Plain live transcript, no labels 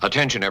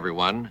Attention,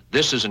 everyone.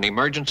 This is an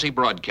emergency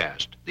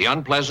broadcast. The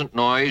unpleasant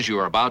noise you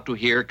are about to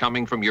hear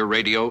coming from your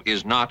radio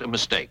is not a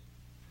mistake.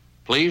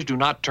 Please do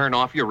not turn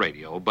off your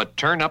radio, but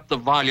turn up the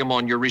volume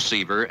on your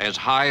receiver as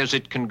high as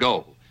it can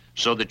go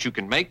so that you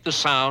can make the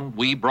sound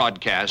we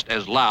broadcast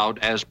as loud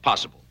as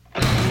possible.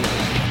 It's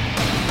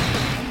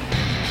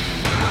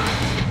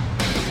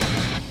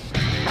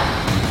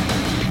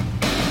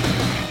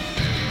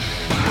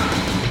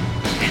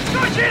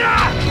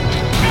Gojira!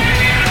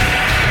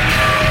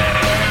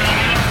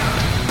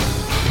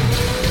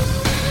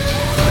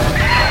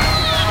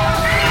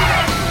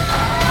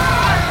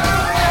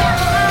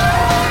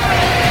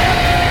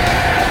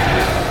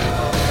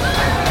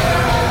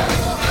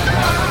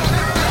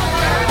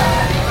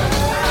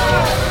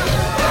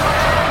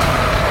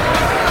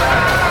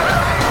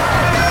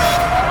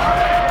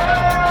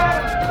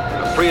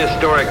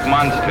 Prehistoric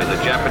monster the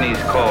Japanese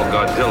call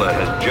Godzilla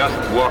has just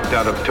walked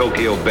out of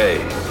Tokyo Bay.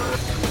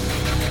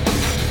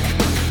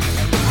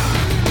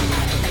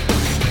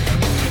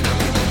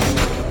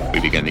 We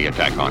begin the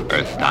attack on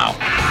Earth now.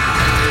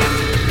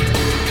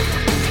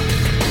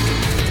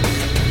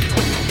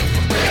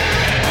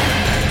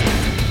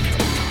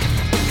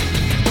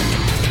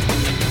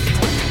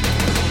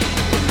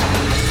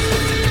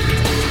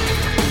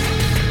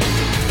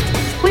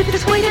 We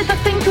persuaded the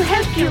thing to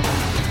help you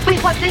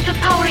with what little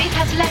power it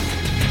has left.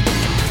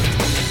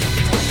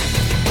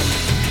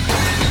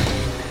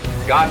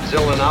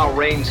 Godzilla now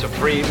reigns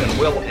supreme and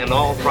will, in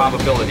all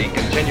probability,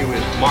 continue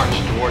his march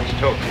towards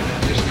Tokyo,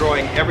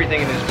 destroying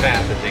everything in his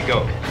path as he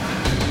goes.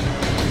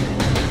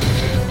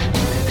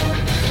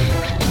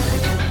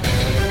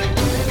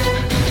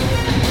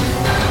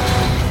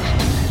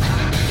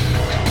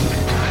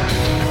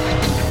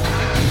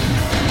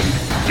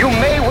 You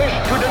may wish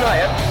to deny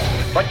it,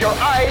 but your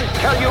eyes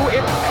tell you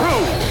it's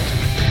true.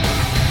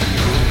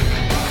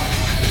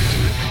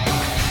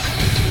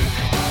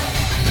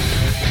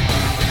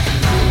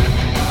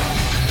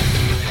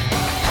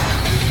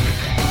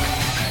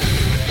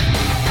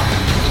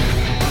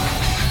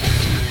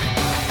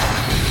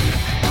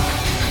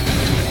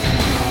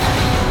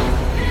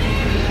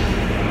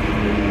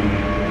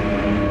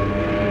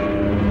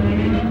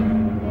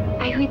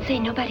 Say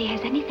nobody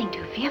has anything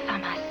to fear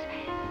from us.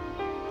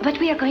 But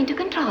we are going to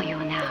control you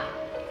now.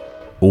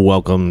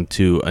 Welcome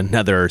to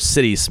another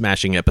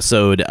city-smashing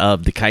episode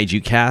of the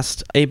Kaiju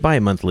Cast, a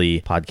bi-monthly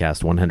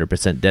podcast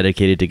 100%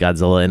 dedicated to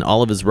Godzilla and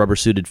all of his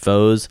rubber-suited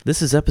foes.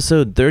 This is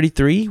episode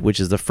 33, which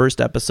is the first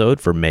episode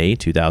for May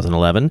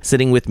 2011.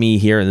 Sitting with me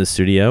here in the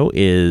studio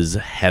is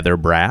Heather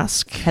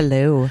Brask.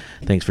 Hello.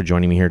 Thanks for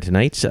joining me here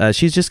tonight.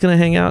 She's just going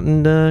to hang out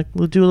and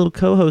we'll do a little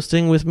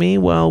co-hosting with me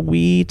while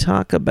we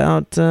talk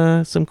about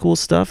some cool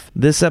stuff.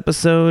 This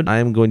episode,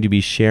 I'm going to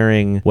be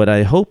sharing what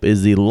I hope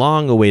is the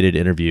long-awaited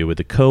interview with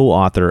the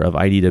co-author of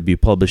IDW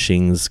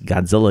Publishing's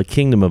Godzilla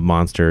Kingdom of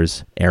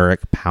Monsters,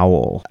 Eric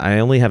Powell. I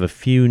only have a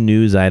few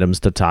news items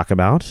to talk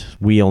about.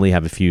 We only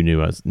have a few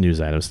news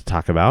items to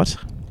talk about.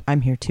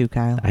 I'm here too,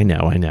 Kyle. I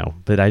know,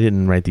 but I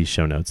didn't write these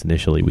show notes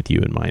initially with you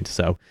in mind,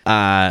 so...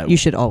 you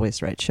should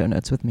always write show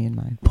notes with me in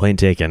mind. Point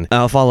taken.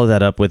 I'll follow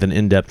that up with an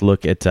in-depth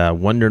look at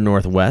Wonder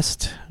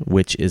Northwest,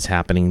 which is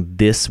happening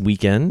this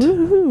weekend.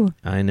 Woohoo!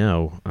 I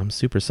know. I'm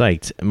super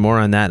psyched. More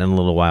on that in a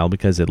little while,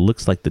 because it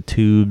looks like the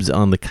tubes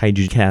on the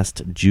Kaiju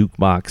Cast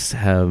jukebox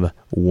have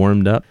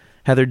warmed up.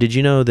 Heather, did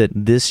you know that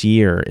this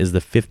year is the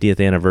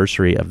 50th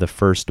anniversary of the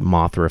first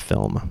Mothra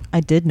film?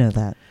 I did know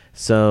that.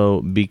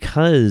 So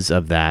because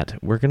of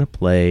that, we're going to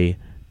play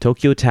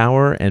Tokyo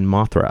Tower and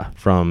Mothra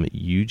from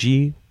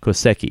Yuji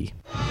Koseki.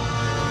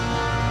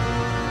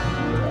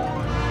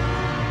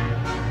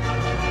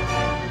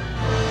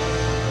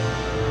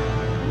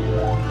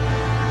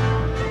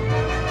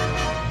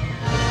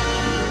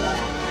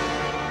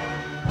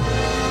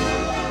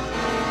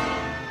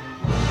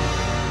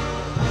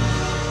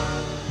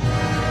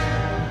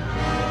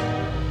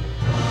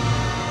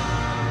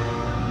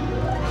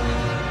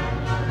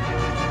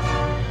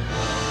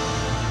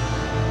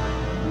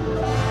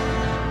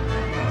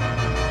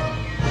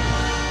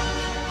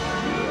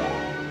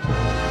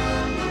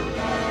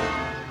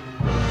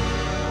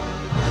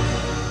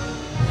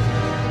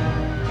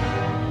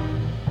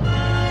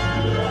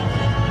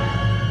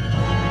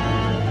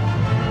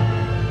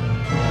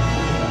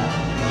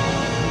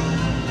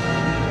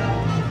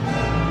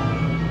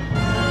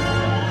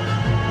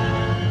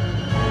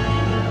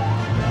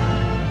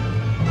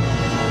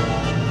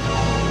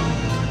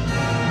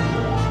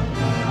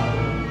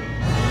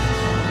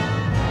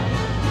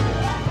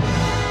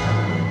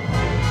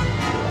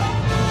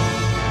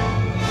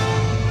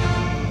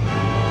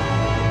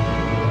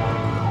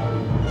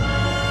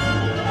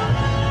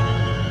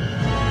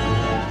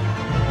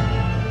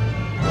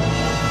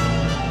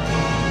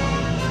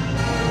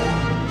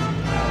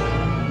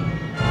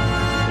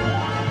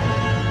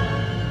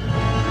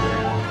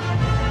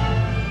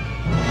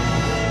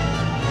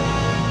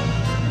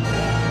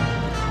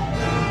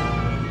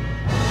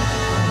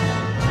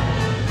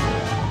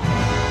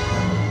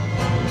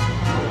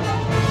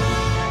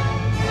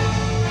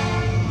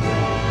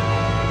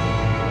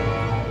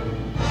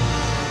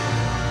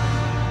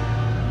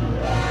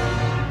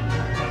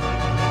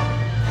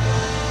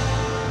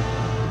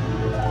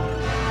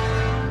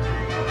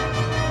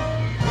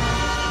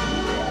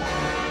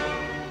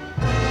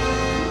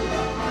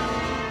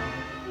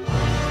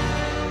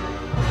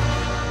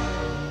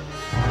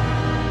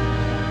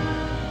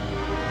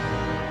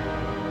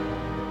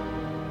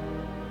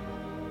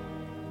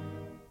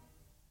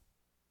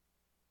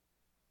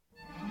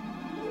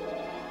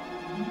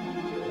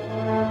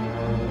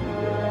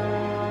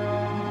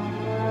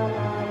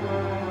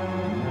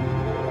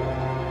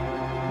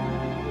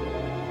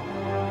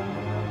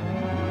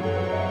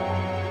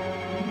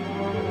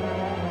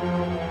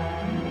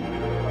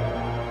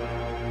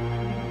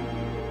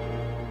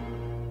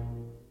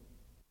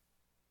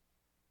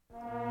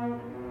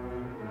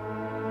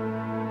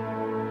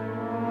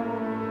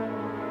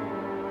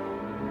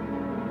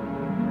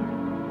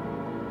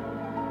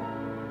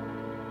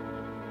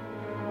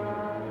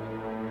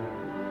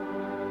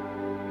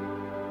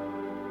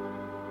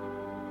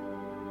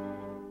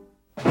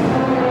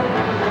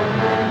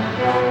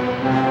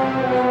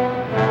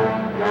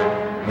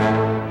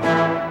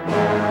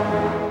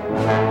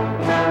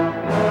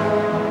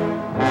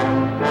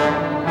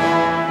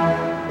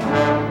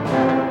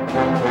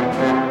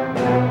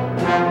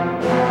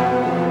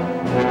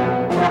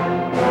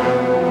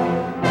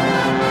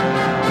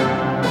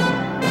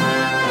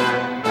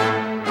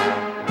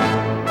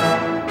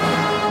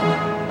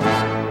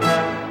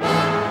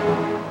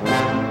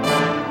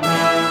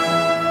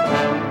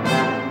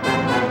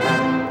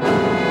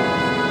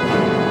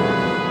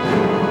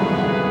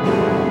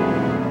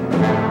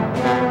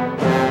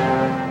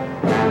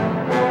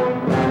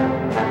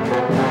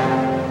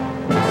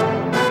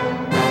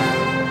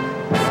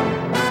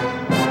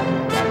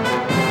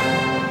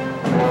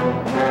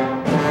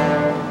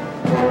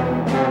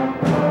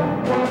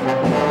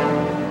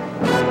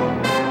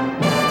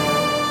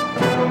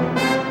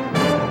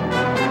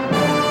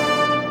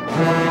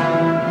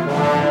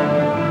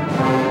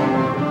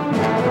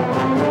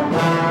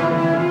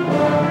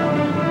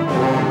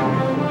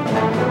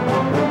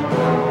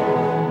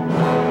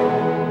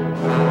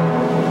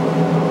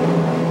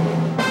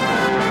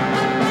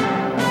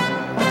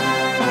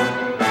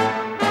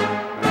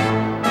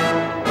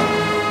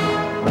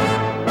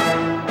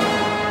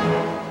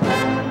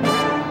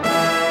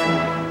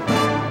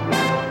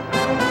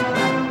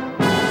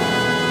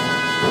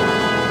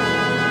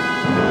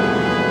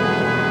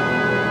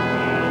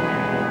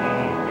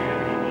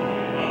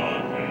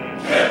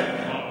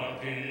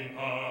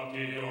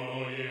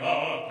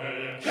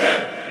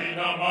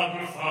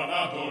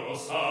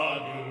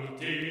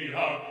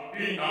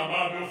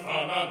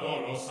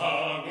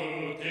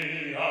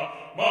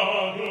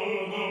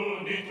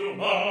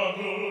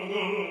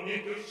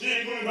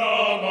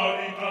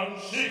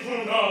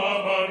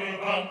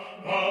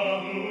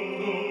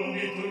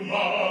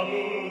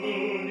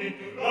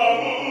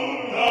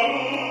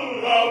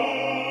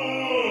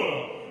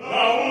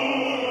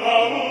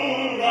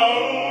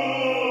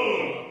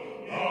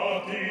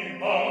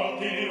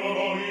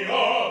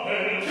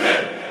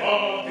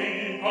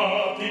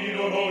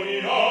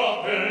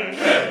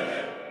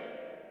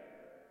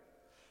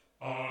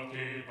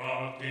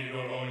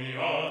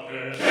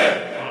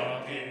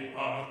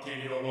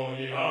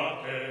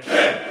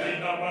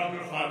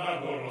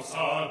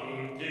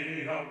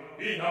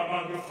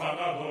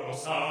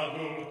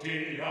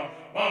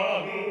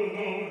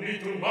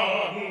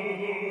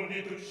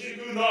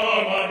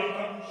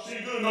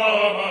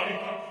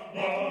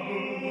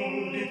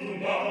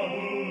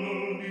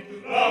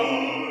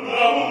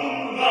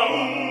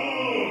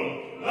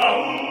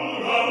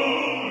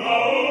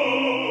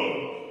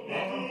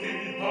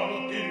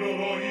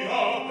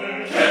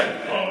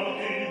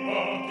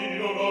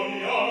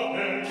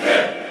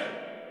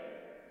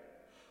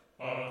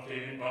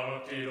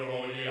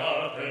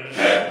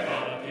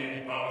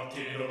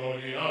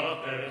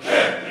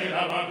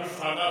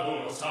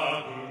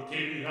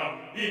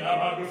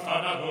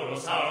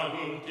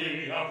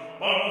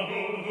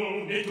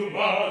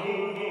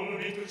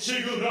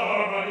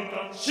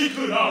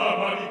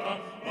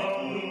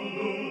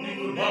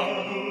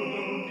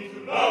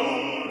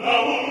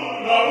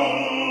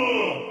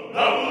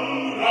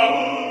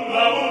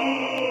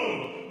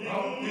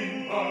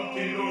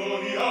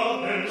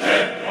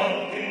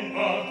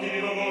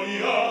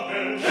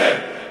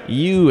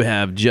 You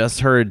have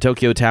just heard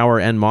Tokyo Tower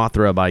and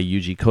Mothra by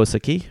Yuji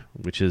Kosaki,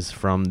 which is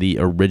from the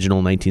original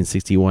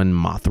 1961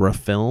 Mothra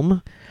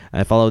film.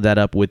 I followed that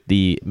up with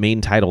the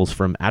main titles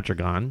from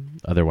Atragon,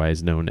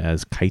 otherwise known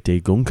as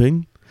Kaite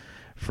Gonken,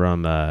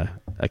 from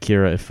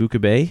Akira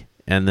Ifukube.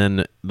 And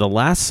then the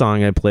last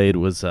song I played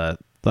was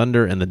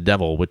Thunder and the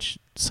Devil, which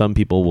some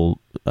people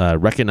will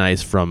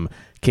recognize from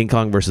King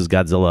Kong vs.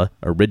 Godzilla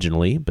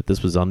originally, but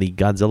this was on the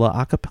Godzilla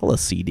Acapella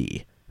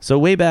CD. So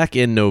way back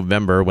in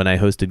November, when I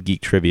hosted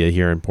Geek Trivia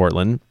here in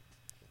Portland,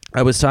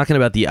 I was talking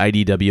about the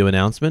IDW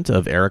announcement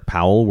of Eric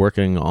Powell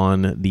working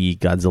on the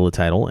Godzilla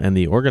title, and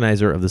the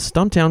organizer of the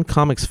Stumptown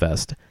Comics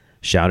Fest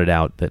shouted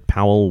out that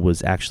Powell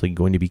was actually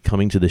going to be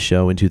coming to the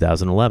show in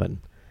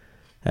 2011.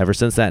 Ever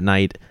since that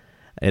night,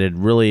 I'd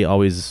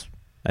always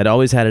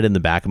had it in the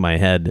back of my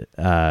head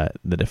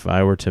that if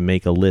I were to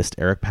make a list,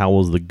 Eric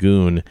Powell's The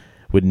Goon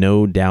would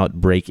no doubt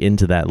break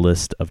into that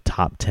list of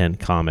top 10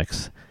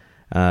 comics.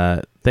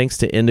 Thanks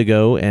to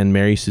Indigo and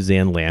Mary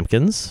Suzanne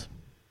Lampkins,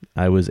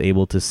 I was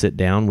able to sit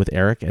down with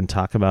Eric and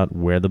talk about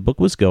where the book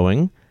was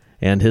going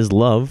and his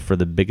love for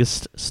the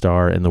biggest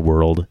star in the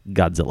world,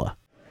 Godzilla.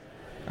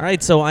 All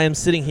right, so I am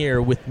sitting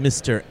here with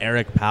Mr.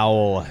 Eric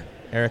Powell.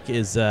 Eric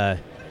is the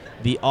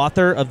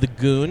author of The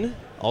Goon,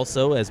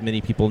 also, as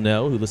many people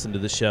know who listen to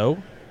the show,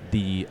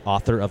 the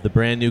author of the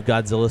brand new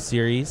Godzilla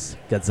series,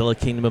 Godzilla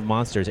Kingdom of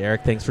Monsters.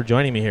 Eric, thanks for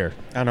joining me here.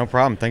 Oh, no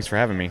problem. Thanks for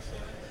having me.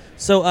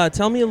 So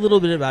tell me a little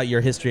bit about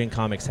your history in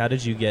comics. How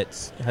did you get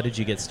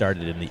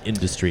started in the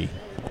industry?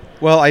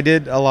 Well, I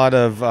did a lot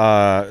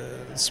of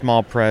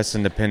small press,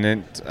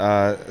 independent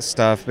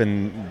stuff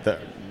in the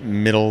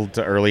middle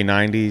to early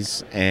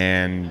 90s,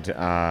 and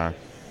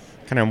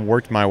kind of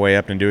worked my way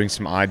up and doing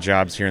some odd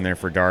jobs here and there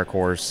for Dark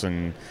Horse,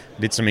 and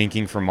did some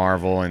inking for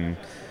Marvel. And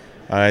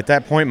at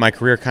that point, my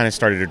career kind of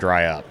started to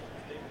dry up,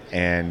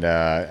 and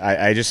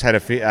I just had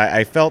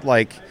I felt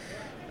like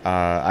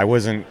I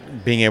wasn't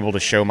being able to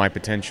show my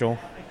potential,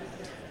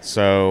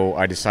 so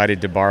I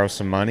decided to borrow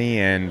some money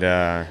and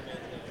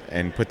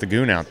put The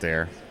Goon out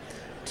there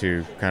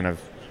to kind of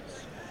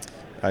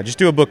just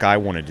do a book I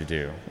wanted to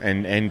do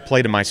and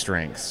play to my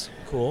strengths.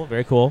 Cool,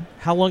 very cool.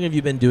 How long have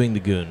you been doing The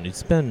Goon?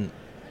 It's been...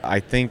 I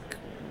think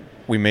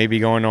we may be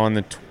going on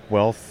the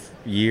 12th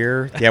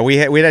year. Yeah, we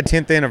had a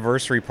 10th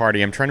anniversary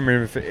party. I'm trying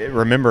to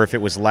remember if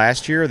it was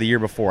last year or the year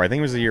before. I think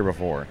it was the year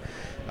before.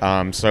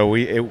 So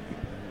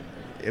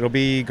it'll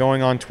be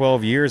going on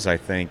 12 years, I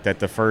think, that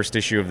the first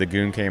issue of The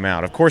Goon came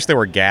out. Of course, there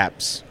were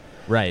gaps.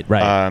 Right.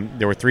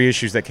 There were 3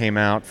 issues that came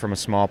out from a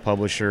small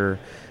publisher.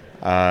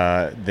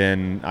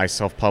 Then I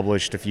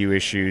self-published a few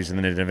issues, and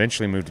then it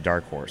eventually moved to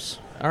Dark Horse.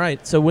 All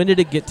right. So when did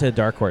it get to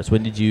Dark Horse?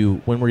 When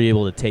were you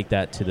able to take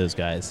that to those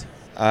guys?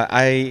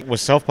 I was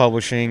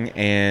self-publishing,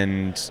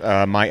 and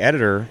my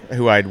editor,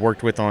 who I'd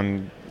worked with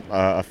on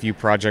a few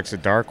projects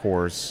at Dark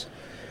Horse,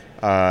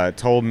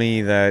 told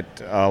me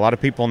that a lot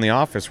of people in the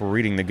office were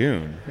reading The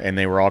Goon, and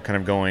they were all kind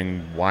of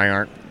going, why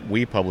aren't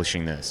we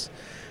publishing this?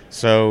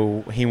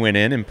 So he went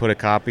in and put a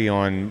copy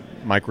on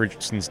Mike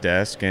Richardson's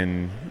desk,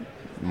 and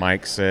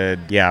Mike said,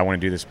 yeah, I want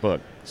to do this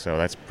book. So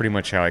that's pretty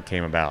much how it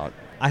came about.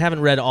 I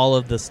haven't read all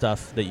of the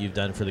stuff that you've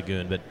done for The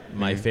Goon, but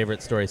my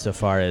favorite story so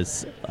far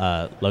is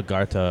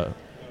Lagarto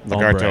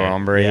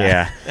Ombre,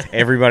 yeah.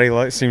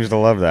 Everybody seems to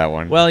love that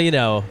one. Well,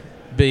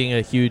 being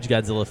a huge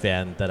Godzilla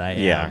fan that I am.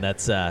 Yeah.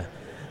 That's a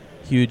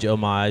huge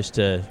homage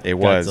to It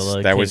was.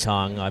 Godzilla, That King was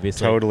Kong,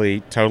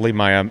 obviously. Totally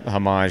my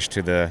homage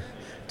to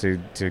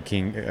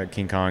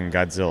King Kong and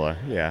Godzilla.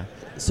 Yeah.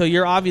 So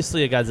you're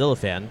obviously a Godzilla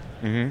fan.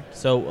 Mm-hmm.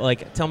 So,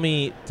 like, tell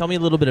me a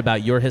little bit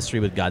about your history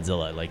with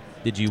Godzilla. Like,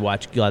 did you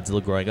watch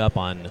Godzilla growing up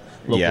on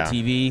local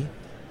TV?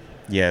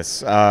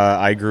 Yes,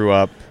 I grew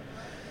up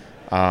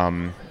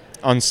on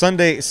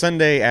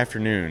Sunday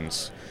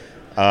afternoons.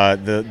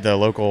 The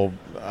local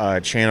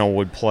channel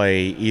would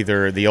play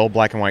either the old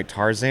black and white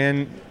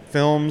Tarzan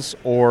films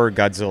or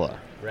Godzilla.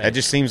 Right. It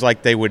just seems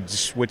like they would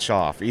switch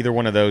off. Either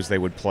one of those they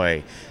would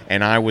play,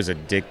 and I was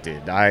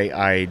addicted.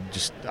 I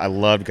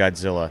loved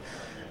Godzilla.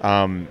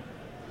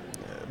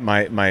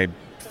 My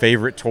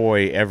favorite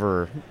toy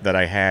ever that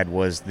I had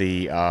was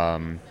the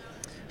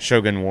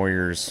Shogun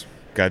Warriors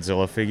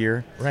Godzilla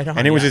figure. Right on,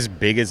 and it was yeah. as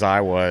big as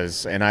I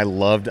was, and I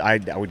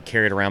would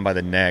carry it around by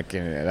the neck,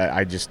 and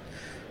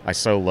I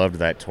so loved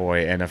that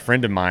toy. And a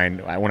friend of mine,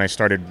 when I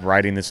started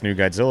writing this new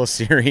Godzilla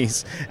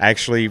series,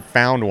 actually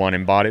found one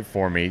and bought it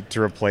for me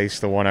to replace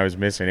the one I was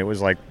missing. It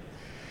was like,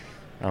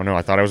 I don't know,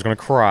 I thought I was going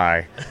to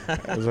cry.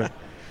 It was like,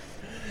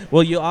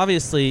 well, you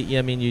obviously,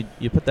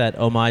 you put that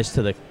homage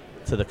to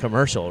the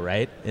commercial,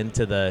 right?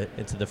 Into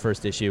the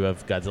first issue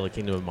of Godzilla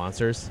Kingdom of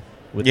Monsters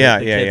with the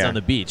kids on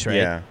the beach,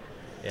 right?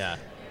 Yeah.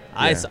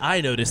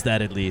 I noticed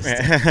that at least.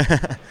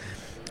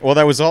 Well,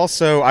 that was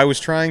also, I was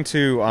trying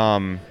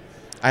to,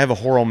 I have a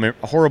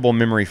horrible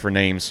memory for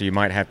names, so you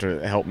might have to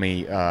help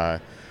me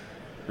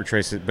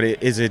retrace it.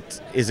 But is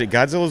it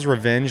Godzilla's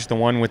Revenge, the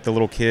one with the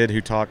little kid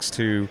who talks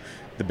to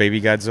the baby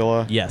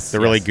Godzilla? Yes. The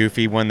really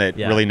goofy one that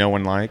really no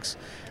one likes.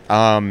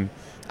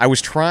 I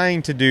was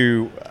trying to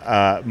do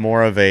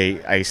more of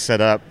a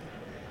setup.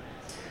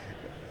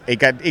 It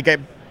got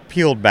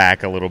peeled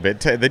back a little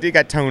bit. It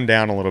got toned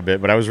down a little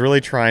bit, but I was really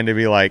trying to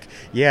be like,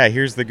 yeah,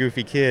 here's the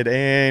goofy kid,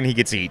 and he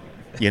gets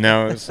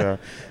eaten, So,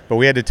 but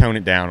we had to tone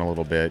it down a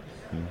little bit.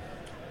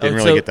 Didn't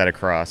really get that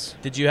across.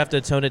 Did you have to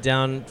tone it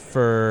down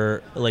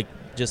for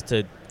just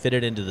to fit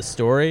it into the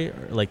story,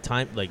 or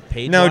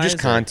page? No, just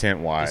content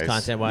wise. Just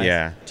content wise.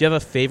 Yeah. Do you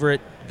have a favorite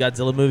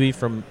Godzilla movie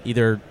from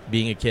either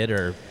being a kid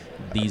or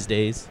these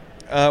days?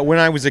 When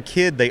I was a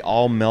kid, they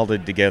all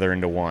melded together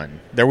into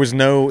one. There was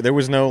no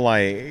different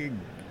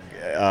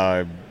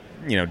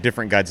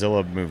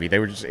Godzilla movie.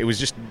 It was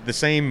just the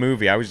same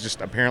movie. I was just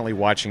apparently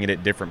watching it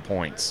at different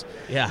points.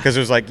 Yeah. Because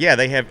it was like,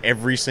 they have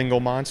every single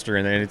monster,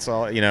 and it's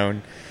all,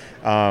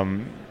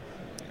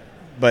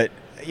 but,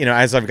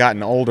 as I've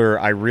gotten older,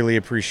 I really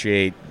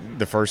appreciate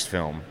the first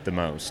film the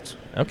most.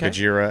 Okay.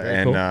 Gojira. Very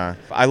and cool.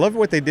 I love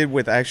what they did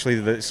with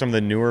actually some of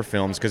the newer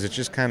films, because it's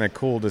just kind of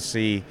cool to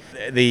see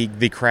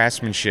the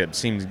craftsmanship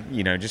seems,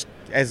 just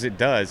as it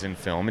does in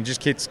film. It just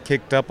gets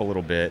kicked up a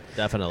little bit.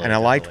 Definitely. And I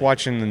liked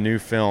watching the new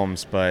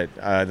films, but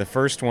the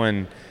first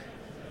one,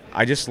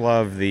 I just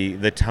love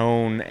the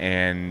tone,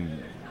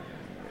 and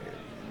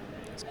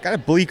it's got a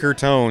bleaker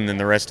tone than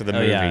the rest of the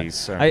movies. Yeah.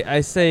 So.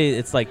 I say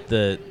it's like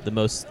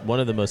one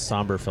of the most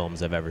somber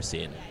films I've ever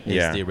seen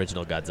is the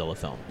original Godzilla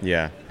film.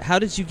 Yeah. How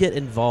did you get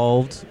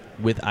involved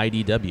with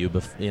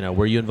IDW?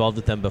 Were you involved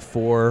with them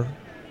before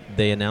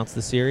they announced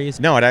the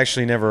series? No, I'd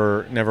actually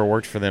never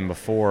worked for them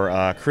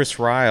before. Chris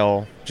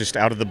Ryle, just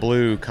out of the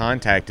blue,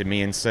 contacted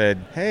me and said,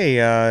 "Hey,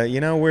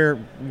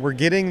 we're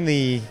getting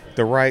the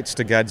rights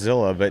to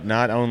Godzilla, but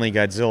not only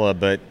Godzilla,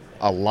 but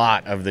a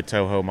lot of the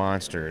Toho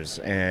monsters,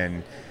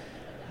 and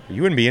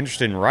you wouldn't be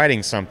interested in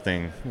writing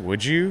something,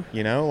 would you?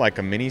 Like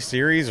a mini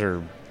series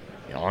or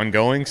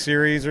ongoing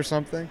series or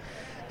something?"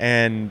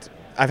 And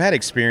I've had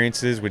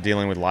experiences with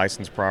dealing with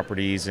licensed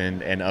properties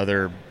and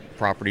other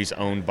properties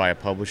owned by a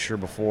publisher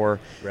before,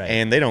 right.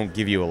 And they don't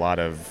give you a lot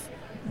of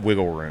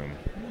wiggle room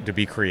to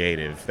be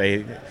creative.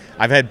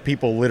 I've had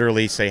people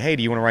literally say, "Hey,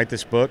 do you want to write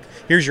this book?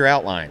 Here's your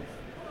outline."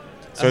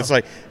 So it's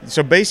like,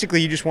 so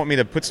basically you just want me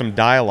to put some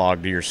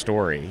dialogue to your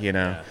story,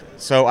 Yeah.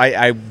 So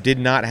I did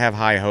not have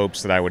high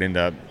hopes that I would end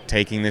up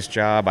taking this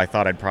job. I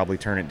thought I'd probably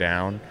turn it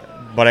down,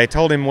 but I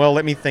told him, well,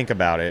 let me think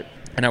about it.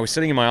 And I was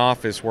sitting in my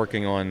office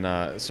working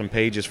on some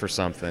pages for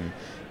something,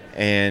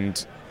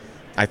 and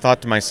I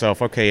thought to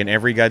myself, okay, in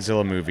every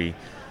Godzilla movie,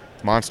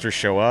 monsters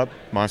show up,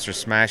 monsters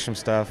smash some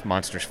stuff,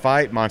 monsters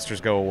fight,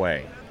 monsters go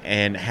away.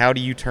 And how do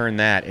you turn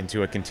that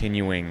into a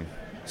continuing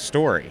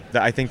story?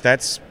 I think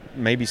that's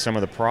maybe some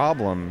of the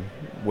problem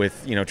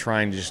with,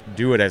 trying to just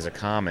do it as a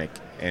comic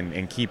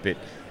and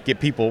get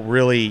people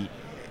really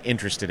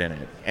interested in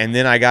it. And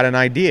then I got an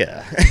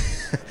idea.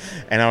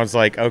 And I was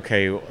like,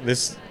 okay,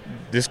 this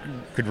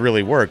could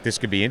really work. This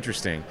could be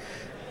interesting.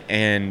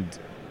 And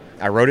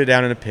I wrote it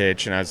down in a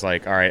pitch, and I was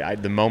like, all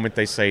right, the moment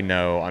they say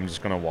no, I'm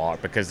just going to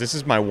walk, because this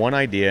is my one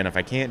idea, and if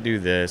I can't do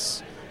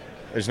this,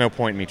 there's no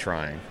point in me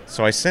trying.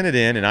 So I sent it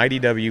in, and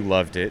IDW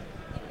loved it,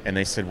 and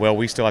they said, well,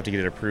 we still have to get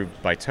it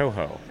approved by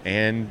Toho.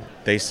 And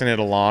they sent it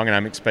along, and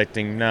I'm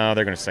expecting, no,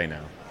 they're going to say no.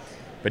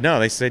 But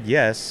no, they said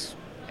yes,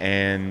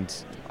 and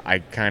I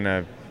kind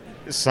of,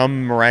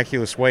 some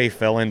miraculous way,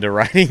 fell into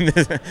writing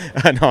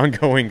an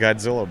ongoing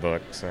Godzilla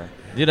book. So.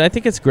 Dude, I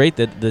think it's great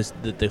that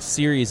the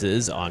series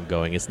is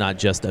ongoing. It's not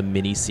just a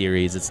mini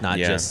series. It's not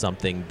just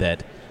something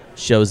that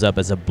shows up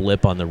as a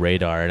blip on the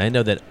radar. And I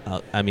know that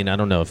I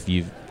don't know if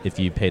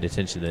you paid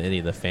attention to any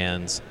of the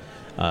fans,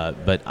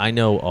 but I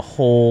know a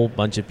whole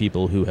bunch of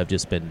people who have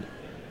just been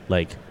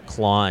like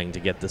clawing to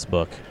get this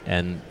book,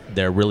 and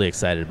they're really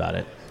excited about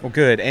it. Well,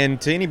 good. And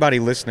to anybody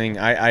listening,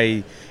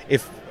 I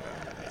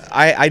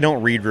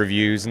don't read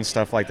reviews and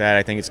stuff like that.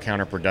 I think it's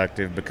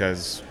counterproductive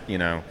because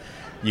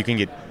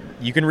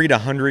you can read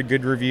 100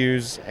 good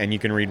reviews and you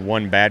can read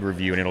one bad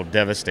review and it'll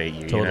devastate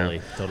you.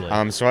 Totally.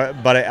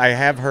 But I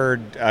have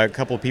heard a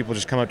couple of people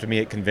just come up to me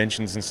at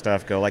conventions and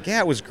stuff, go like, "Yeah,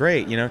 it was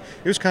great. It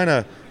was kind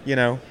of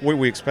what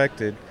we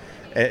expected."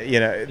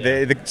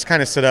 It's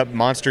kind of set up.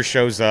 Monster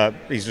shows up,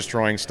 he's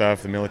destroying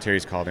stuff. The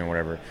military's called in,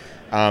 whatever.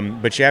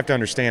 But you have to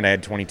understand, I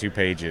had 22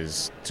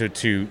 pages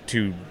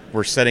to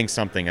we're setting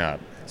something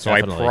up. So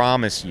definitely. I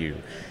promise you,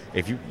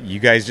 if you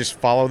guys just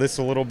follow this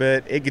a little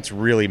bit, it gets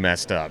really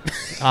messed up.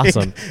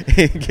 Awesome.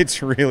 It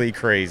gets really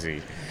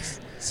crazy.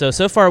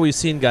 So far we've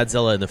seen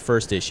Godzilla in the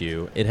first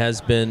issue. It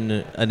has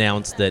been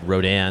announced that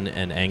Rodan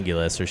and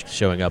Angulus are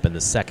showing up in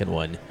the second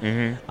one.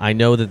 Mm-hmm. I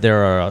know that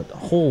there are a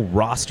whole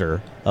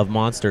roster of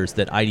monsters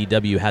that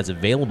IDW has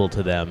available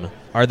to them.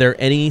 Are there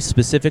any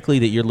specifically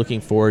that you're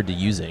looking forward to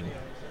using?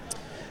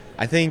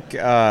 I think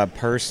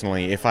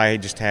personally, if I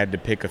just had to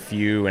pick a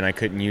few and I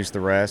couldn't use the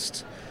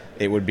rest,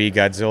 it would be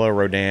Godzilla,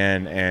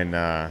 Rodan,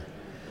 and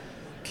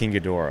King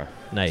Ghidorah.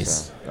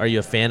 Nice. So. Are you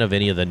a fan of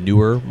any of the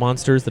newer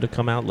monsters that have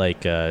come out?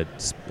 Like I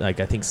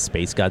think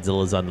Space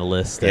Godzilla's on the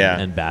list,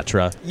 and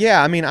Batra.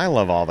 Yeah, I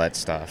love all that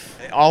stuff.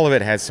 All of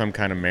it has some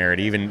kind of merit,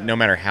 even no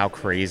matter how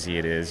crazy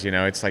it is.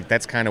 It's like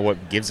that's kind of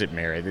what gives it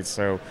merit. It's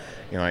so,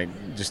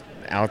 just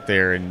out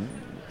there and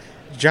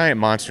giant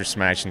monster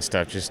smash and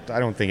stuff. Just I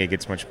don't think it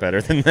gets much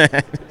better than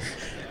that.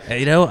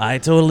 I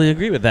totally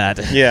agree with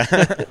that. Yeah.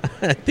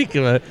 I think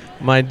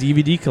my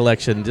DVD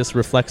collection just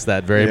reflects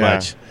that very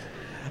much.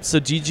 So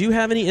did you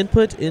have any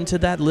input into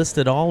that list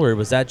at all, or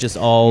was that just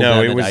all No,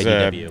 done it was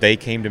at IDW? They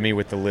came to me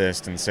with the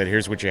list and said,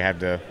 here's what you have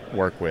to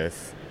work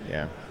with.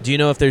 Yeah. Do you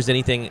know if there's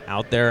anything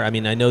out there? I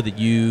know that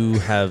you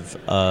have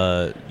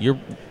you're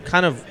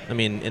kind of,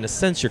 in a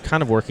sense, you're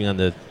kind of working on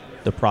the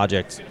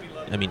project,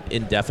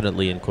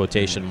 indefinitely in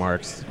quotation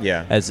marks.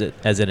 Yeah. As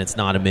in it's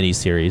not a mini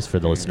series for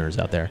the listeners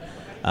out there.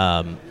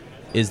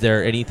 Is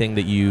there anything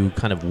that you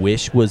kind of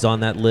wish was on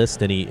that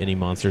list? Any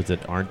monsters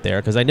that aren't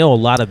there? Because I know a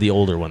lot of the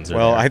older ones are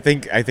Well, there.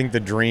 I think the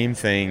dream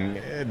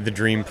thing, the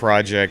dream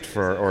project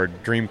or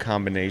dream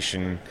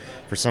combination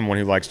for someone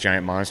who likes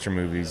giant monster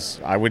movies,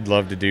 I would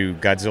love to do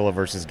Godzilla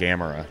versus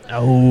Gamera.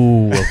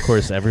 Oh, of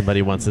course,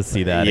 everybody wants to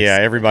see that. Yeah,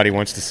 everybody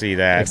wants to see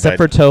that. Except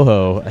for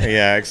Toho.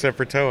 Yeah, except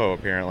for Toho,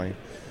 apparently.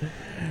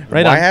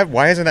 Right.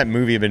 Why hasn't that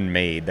movie been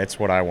made? That's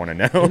what I want to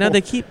know.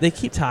 They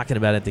keep talking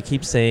about it. They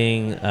keep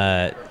saying.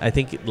 I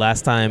think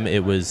last time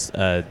it was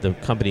the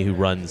company who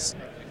runs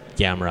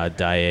Gamera,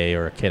 Daiei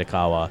or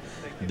Kitakawa.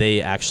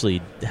 They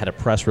actually had a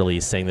press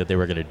release saying that they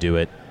were going to do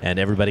it, and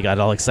everybody got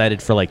all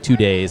excited for like 2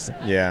 days.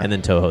 Yeah. And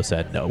then Toho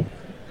said, "No,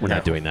 we're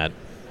not doing that."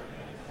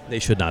 They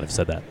should not have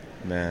said that.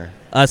 Nah.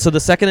 So the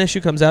second issue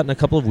comes out in a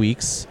couple of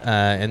weeks,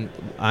 and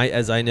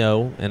as I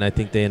know, and I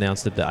think they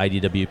announced at the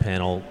IDW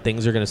panel,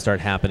 things are going to start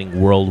happening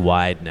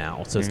worldwide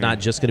now. So it's not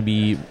just going to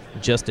be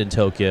just in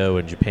Tokyo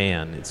and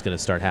Japan. It's going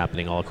to start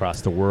happening all across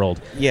the world.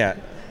 Yeah.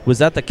 Was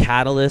that the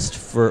catalyst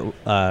for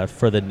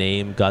the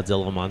name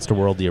Godzilla Monster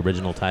World, the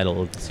original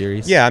title of the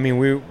series? Yeah,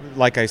 we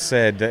like I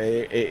said,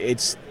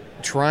 it's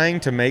trying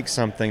to make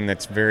something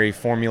that's very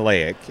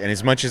formulaic, and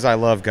as much as I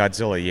love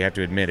Godzilla, you have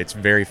to admit it's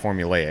very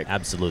formulaic.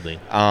 Absolutely.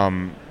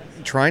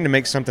 Trying to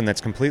make something that's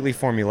completely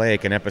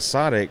formulaic and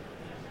episodic,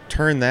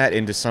 turn that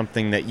into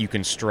something that you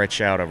can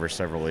stretch out over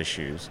several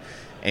issues.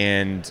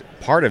 And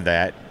part of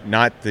that,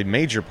 not the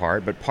major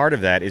part, but part of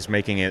that is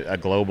making it a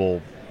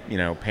global,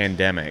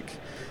 pandemic.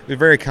 They're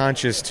very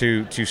conscious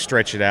to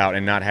stretch it out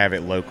and not have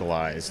it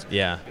localized.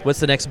 Yeah. What's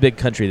the next big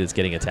country that's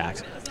getting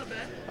attacked?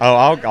 Oh,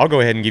 I'll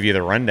go ahead and give you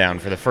the rundown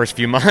for the first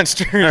few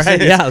monsters. All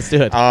right, yeah, let's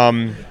do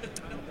it.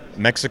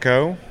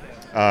 Mexico,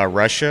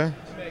 Russia,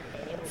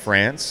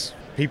 France,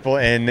 people,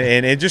 and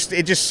it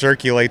just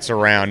circulates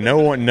around.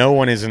 No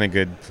one is in a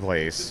good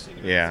place.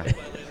 Yeah.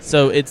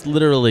 So it's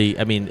literally,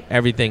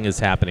 everything is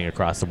happening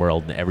across the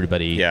world, and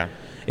everybody. Yeah.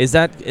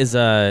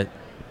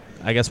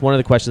 I guess one of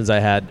the questions I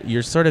had,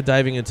 you're sort of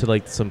diving into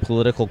like some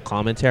political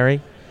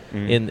commentary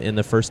in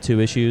the first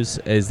 2 issues.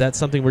 Is that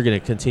something we're going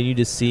to continue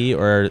to see,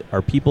 or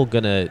are people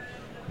going to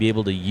be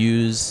able to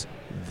use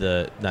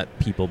not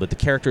people, but the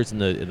characters in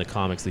the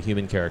comics, the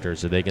human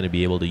characters, are they going to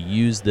be able to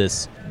use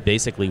this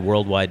basically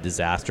worldwide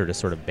disaster to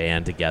sort of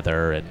band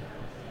together? And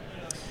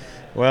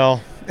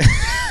well,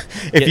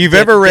 if you've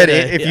ever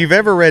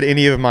read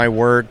any of my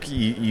work,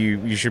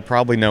 you should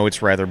probably know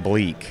it's rather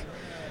bleak.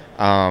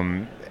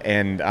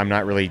 And I'm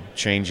not really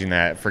changing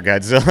that for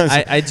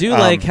Godzilla. I do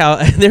like how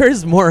there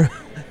is more.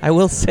 I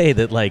will say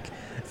that, like,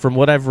 from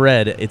what I've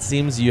read, it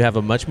seems you have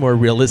a much more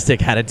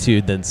realistic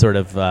attitude than sort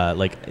of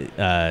like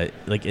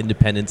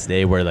Independence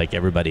Day, where like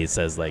everybody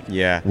says like,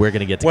 we're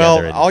gonna get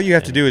together. Well, all you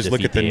have to do is look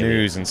defeat at the alien.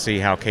 news and see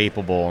how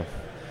capable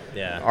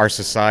our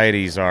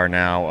societies are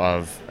now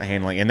of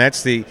handling, and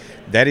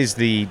that is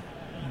the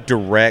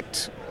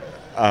direct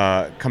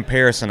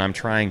comparison I'm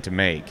trying to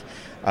make.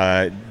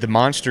 The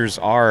monsters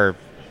are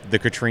the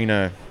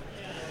Katrina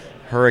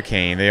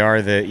hurricane. They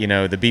are the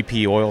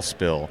BP oil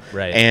spill.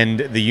 Right. And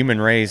the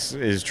human race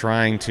is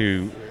trying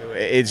to.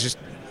 It's just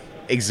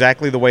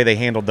exactly the way they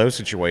handled those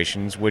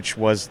situations, which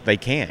was they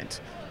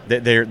can't.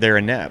 They're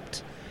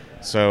inept.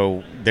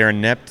 So they're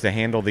inept to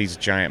handle these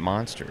giant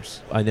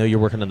monsters. I know you're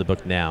working on the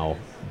book now.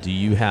 Do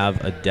you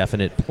have a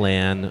definite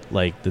plan,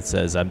 like that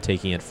says I'm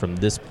taking it from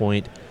this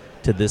point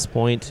to this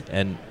point,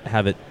 and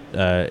have it?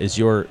 Is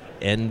your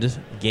end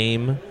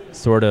game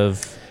sort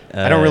of?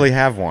 I don't really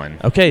have one.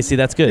 Okay, see,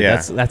 that's good.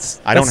 Yeah. That's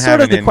I don't sort have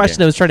of an the end question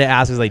game. I was trying to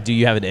ask is like, do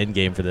you have an end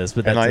game for this?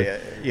 But that's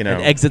an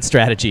exit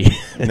strategy.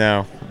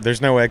 No,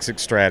 there's no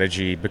exit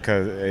strategy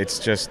because it's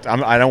just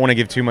I don't want to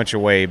give too much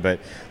away. But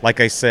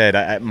like I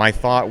said, my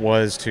thought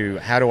was to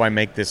how do I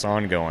make this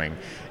ongoing,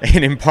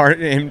 and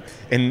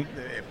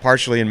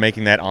partially in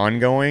making that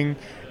ongoing,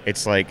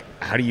 it's like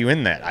how do you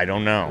end that? I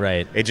don't know.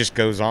 Right. It just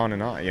goes on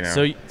and on.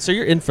 So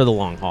you're in for the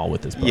long haul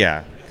with this book.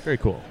 Yeah. Very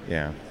cool.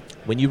 Yeah.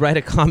 When you write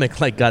a comic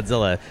like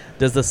Godzilla,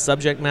 does the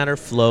subject matter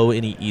flow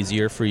any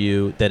easier for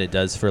you than it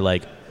does for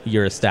like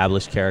your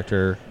established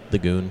character, the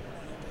Goon?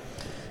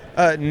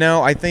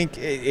 No, I think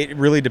it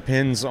really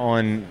depends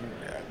on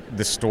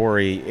the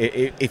story.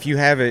 If you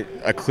have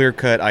a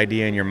clear-cut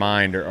idea in your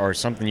mind or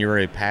something you're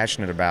really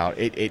passionate about,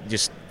 it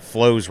just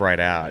flows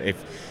right out.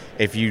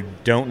 If you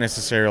don't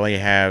necessarily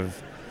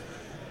have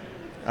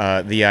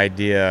the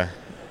idea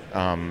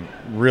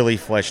really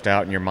fleshed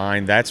out in your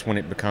mind, that's when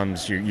it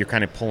becomes you're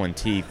kind of pulling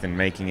teeth and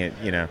making it,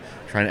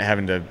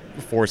 having to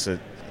force it.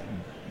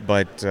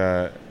 But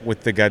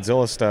with the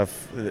Godzilla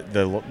stuff,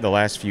 the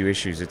last few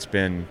issues,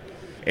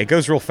 it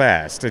goes real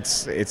fast.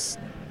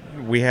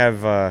 We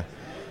have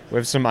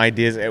some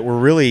ideas. We're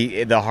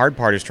really, the hard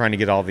part is trying to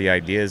get all the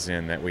ideas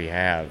in that we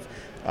have.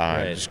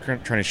 Right. Just trying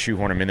to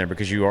shoehorn them in there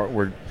because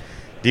we're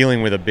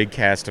dealing with a big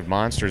cast of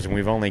monsters, and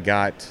we've only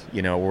got,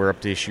 we're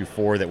up to issue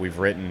 4 that we've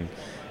written.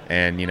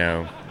 And,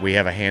 we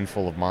have a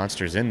handful of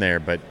monsters in there,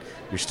 but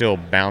you're still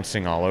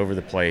bouncing all over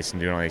the place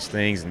and doing all these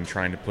things and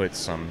trying to put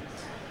some,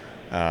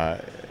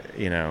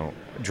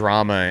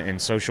 drama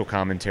and social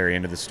commentary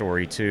into the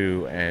story,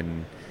 too.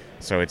 And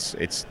so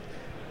it's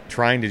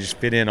trying to just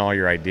fit in all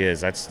your ideas.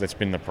 That's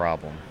been the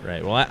problem.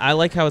 Right. Well, I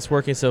like how it's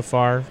working so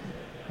far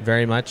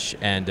very much.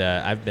 And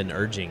I've been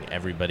urging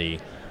everybody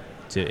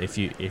to, if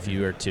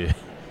you were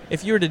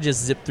to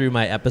just zip through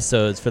my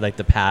episodes for like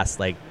the past,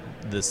 like,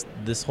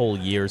 this whole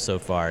year so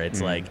far,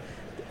 it's like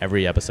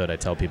every episode I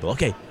tell people,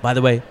 okay, by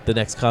the way, the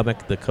next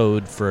comic, the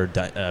code for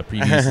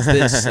previews is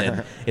this,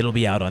 and it'll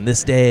be out on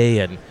this day,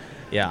 and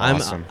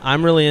awesome.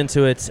 I'm really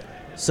into it.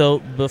 So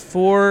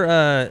before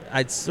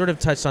I sort of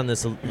touched on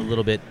this a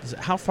little bit,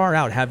 how far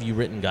out have you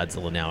written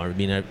Godzilla now? I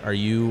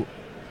mean,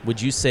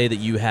 would you say that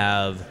you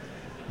have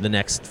the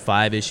next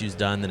 5 issues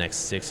done, the next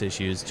 6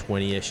 issues,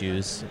 20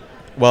 issues?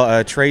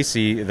 Well,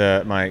 Tracy,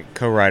 my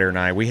co-writer, and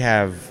I, we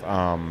have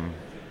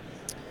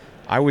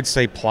I would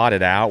say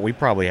plotted out. We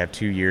probably have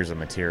 2 years of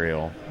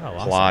material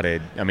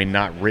plotted. I mean,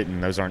 not written;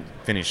 those aren't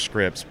finished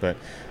scripts. But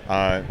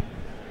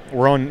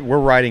we're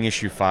writing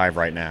issue 5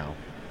 right now.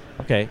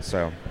 Okay.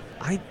 So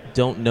I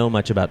don't know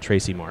much about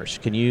Tracy Marsh.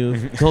 Can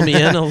you fill me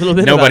in a little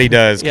bit? Nobody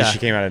does because she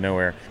came out of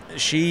nowhere.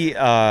 She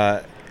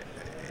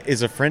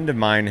is a friend of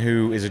mine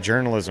who is a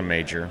journalism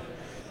major.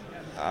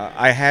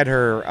 I had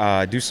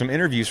her do some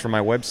interviews for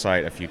my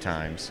website a few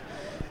times,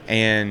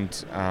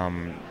 and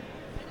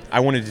I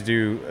wanted to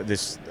do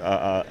this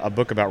a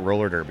book about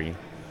roller derby,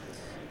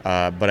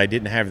 but I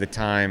didn't have the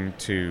time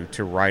to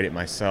write it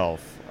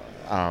myself.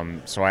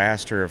 So I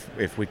asked her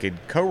if we could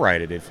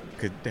co-write it, if it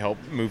could help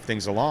move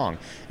things along.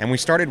 And we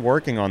started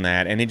working on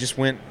that, and it just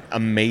went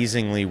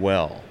amazingly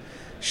well.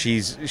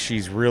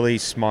 She's really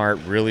smart,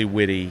 really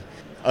witty.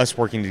 Us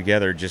working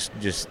together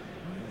just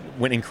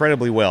went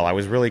incredibly well. I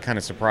was really kind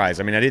of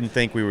surprised. I mean, I didn't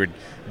think we would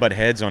butt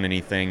heads on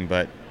anything,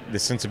 but the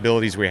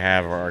sensibilities we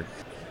have are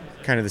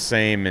kind of the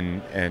same,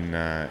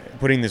 and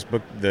putting this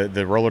book,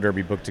 the roller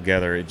derby book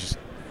together, it just,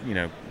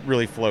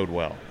 really flowed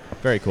well.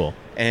 Very cool.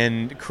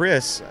 And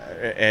Chris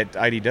at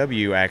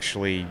IDW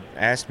actually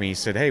asked me, he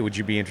said, hey, would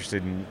you be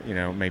interested in,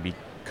 maybe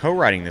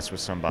co-writing this with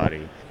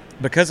somebody?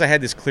 Because I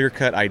had this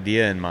clear-cut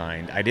idea in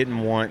mind, I didn't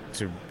want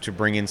to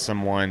bring in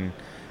someone.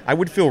 I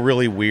would feel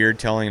really weird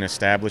telling an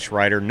established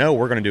writer, no,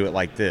 we're going to do it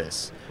like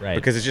this. Right.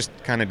 Because it's just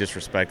kind of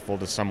disrespectful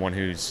to someone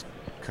who's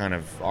kind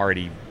of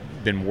already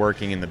been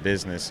working in the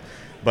business.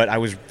 But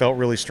I felt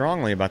really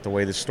strongly about the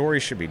way the story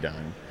should be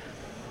done.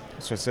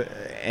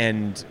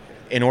 And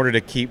in order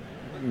to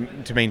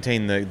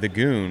maintain the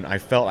Goon, I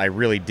felt I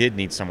really did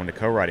need someone to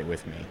co-write it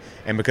with me.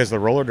 And because the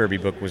roller derby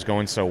book was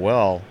going so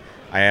well,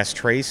 I asked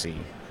Tracy.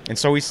 And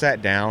so we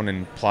sat down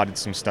and plotted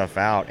some stuff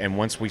out. And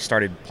once we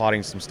started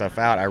plotting some stuff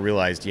out, I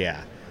realized,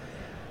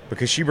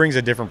 because she brings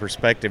a different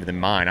perspective than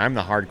mine. I'm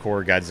the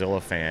hardcore Godzilla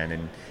fan,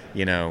 and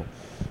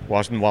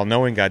while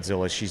knowing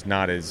Godzilla, she's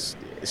not as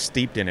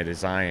steeped in it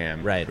as I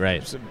am.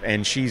 Right. So,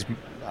 and she's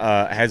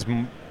has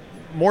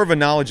more of a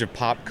knowledge of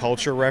pop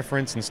culture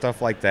reference and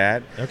stuff like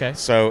that. Okay.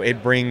 So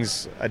it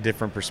brings a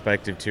different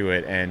perspective to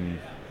it, and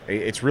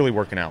it's really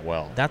working out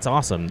well. That's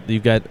awesome.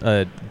 You've got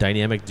a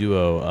dynamic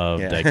duo of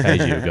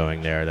Daikaiju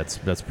going there.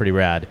 That's pretty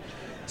rad.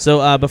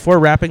 So before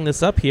wrapping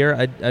this up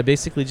here, I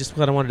basically just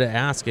kind of wanted to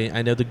ask.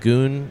 I know the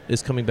Goon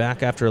is coming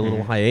back after a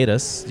little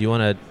hiatus. Do you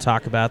want to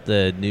talk about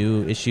the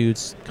new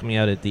issues coming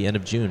out at the end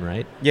of June,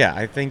 right? Yeah,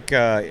 I think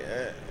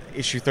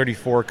issue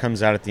 34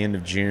 comes out at the end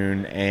of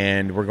June,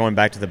 and we're going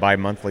back to the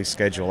bi-monthly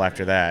schedule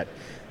after that.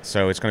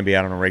 So it's going to be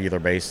out on a regular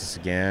basis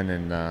again.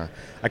 And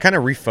I kind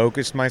of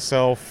refocused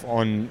myself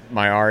on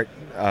my art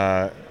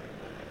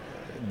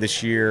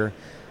this year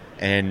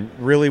and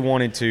really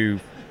wanted to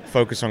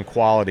focus on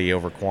quality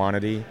over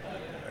quantity.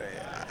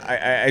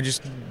 I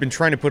just been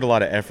trying to put a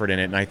lot of effort in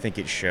it, and I think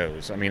it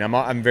shows. I mean,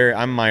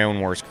 I'm my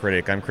own worst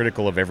critic. I'm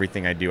critical of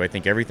everything I do. I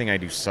think everything I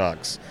do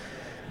sucks.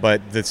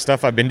 But the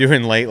stuff I've been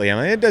doing lately,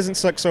 it doesn't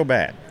suck so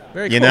bad.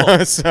 Very cool. You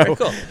know, so very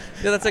cool.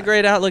 Yeah, that's a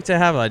great outlook to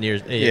have on your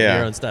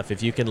own stuff.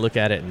 If you can look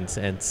at it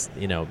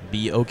and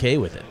be okay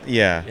with it.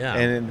 Yeah.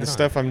 And the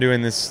stuff I'm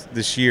doing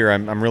this year,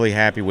 I'm really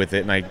happy with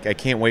it, and I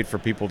can't wait for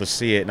people to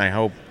see it. And I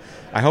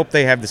hope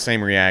they have the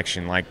same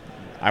reaction. Like,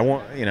 I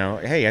want,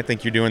 hey, I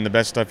think you're doing the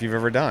best stuff you've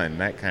ever done.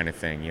 That kind of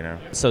thing,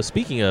 So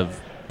speaking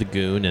of the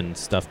Goon and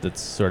stuff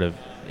that's sort of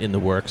in the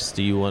works,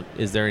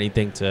 is there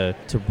anything to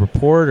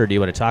report, or do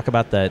you want to talk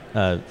about that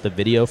the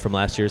video from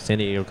last year's San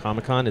Diego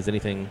Comic-Con? Is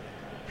anything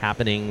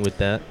happening with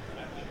that?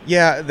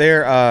 Yeah,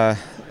 they're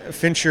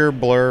Fincher,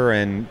 Blur,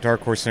 and Dark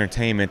Horse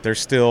Entertainment. They're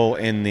still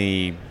in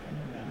the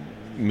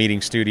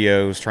meeting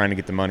studios trying to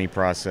get the money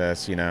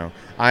process.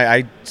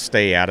 I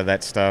stay out of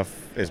that stuff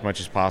as much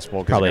as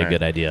possible. Probably a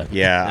good idea.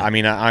 Yeah, I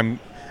mean,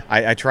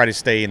 I try to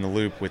stay in the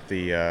loop with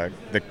the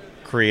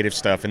creative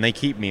stuff, and they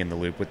keep me in the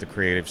loop with the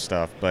creative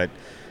stuff. But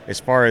as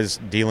far as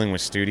dealing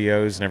with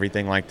studios and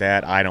everything like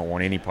that, I don't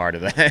want any part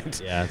of that.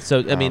 Yeah.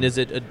 So I mean, is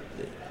it?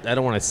 I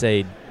don't want to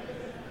say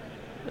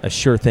a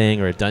sure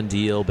thing or a done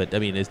deal, but I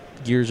mean,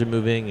 gears are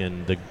moving,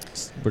 and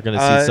we're going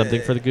to see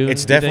something for the Goon.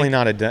 It's definitely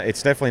not a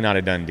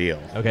done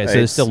deal. Okay, so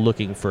they're still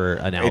looking for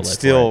an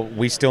outlet.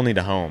 We still need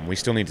a home. We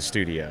still need a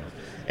studio.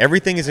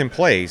 Everything is in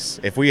place.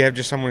 If we have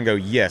just someone go,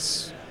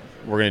 yes,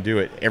 we're going to do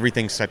it.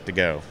 Everything's set to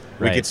go.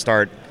 We could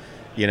start,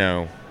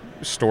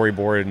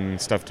 storyboard and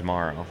stuff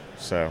tomorrow.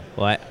 So.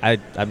 Well,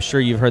 I'm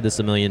sure you've heard this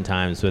a million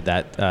times with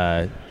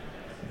that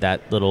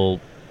little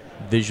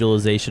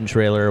visualization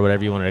trailer or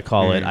whatever you wanted to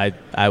call it.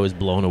 I was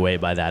blown away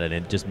by that, and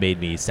it just made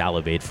me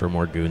salivate for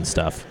more Goon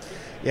stuff.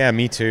 Yeah,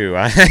 me too.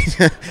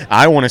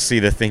 I want to see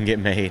the thing get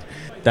made.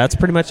 That's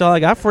pretty much all I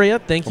got for you.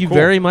 Thank you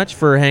very much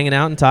for hanging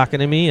out and talking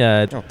to me.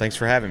 Thanks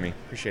for having me.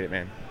 Appreciate it,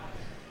 man.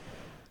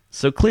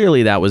 So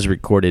clearly that was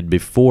recorded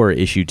before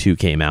issue 2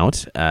 came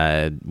out.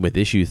 With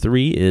issue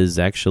 3 is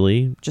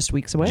actually just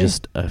weeks away.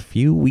 Just a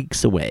few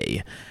weeks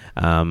away.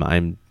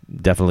 I'm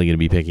definitely going to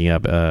be picking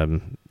up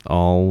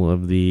all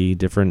of the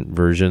different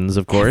versions,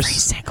 of course. Every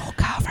single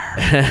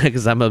cover.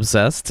 Because I'm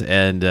obsessed.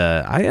 And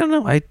I don't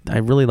know. I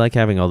really like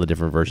having all the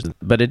different versions.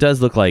 But it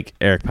does look like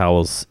Eric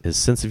Powell's his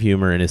sense of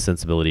humor and his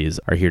sensibilities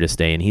are here to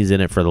stay. And he's in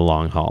it for the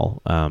long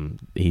haul.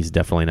 He's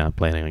definitely not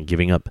planning on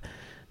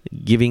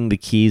giving the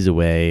keys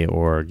away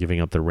or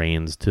giving up the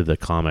reins to the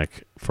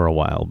comic for a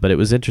while. But it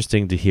was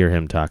interesting to hear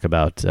him talk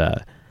about...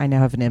 I now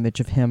have an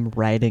image of him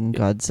riding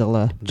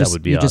Godzilla. That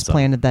would be awesome. You just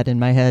planted that in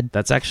my head.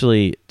 That's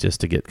actually,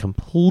 just to get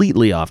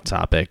completely off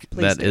topic,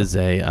 is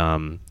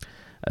a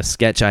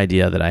sketch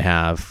idea that I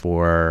have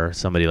for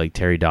somebody like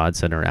Terry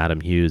Dodson or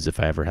Adam Hughes. If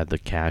I ever had the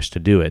cash to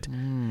do it,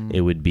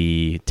 it would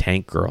be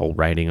Tank Girl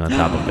riding on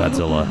top of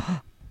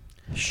Godzilla.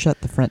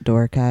 Shut the front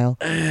door, Kyle.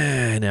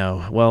 I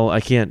know. Well, I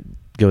can't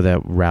go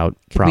that route.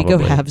 Probably. Can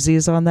we go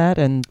halvesies on that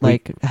and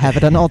have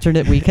it on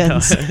alternate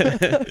weekends?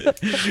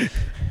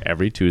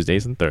 Every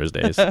Tuesdays and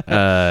Thursdays.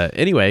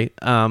 Anyway,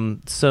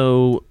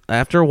 so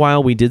after a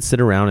while, we did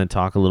sit around and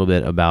talk a little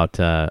bit about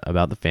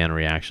the fan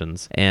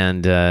reactions,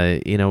 and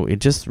it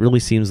just really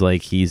seems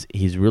like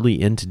he's really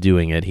into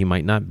doing it. He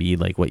might not be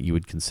like what you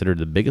would consider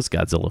the biggest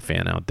Godzilla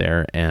fan out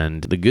there,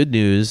 and the good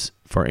news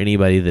for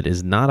anybody that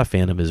is not a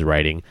fan of his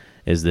writing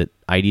is that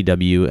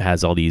IDW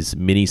has all these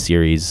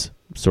mini-series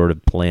sort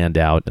of planned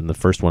out, and the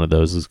first one of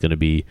those is going to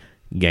be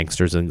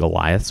Gangsters and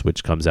Goliaths,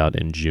 which comes out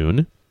in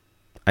June.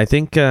 I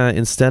think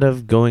instead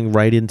of going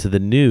right into the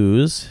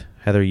news,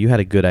 Heather, you had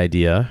a good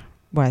idea.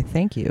 Why,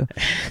 thank you.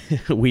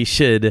 we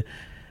should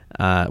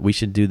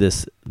do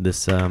this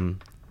thing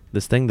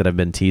that I've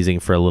been teasing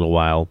for a little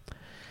while.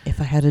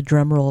 If I had a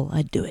drum roll,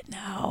 I'd do it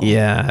now.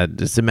 Yeah,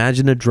 just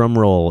imagine a drum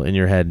roll in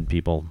your head,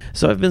 people.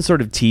 So I've been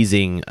sort of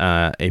teasing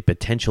a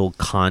potential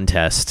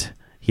contest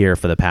here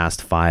for the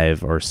past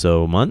 5 or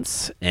so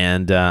months,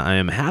 and I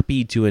am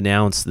happy to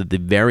announce that the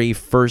very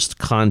first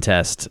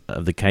contest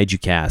of the Kaiju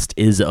Cast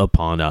is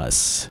upon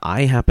us.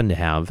 I happen to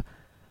have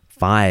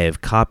 5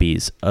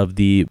 copies of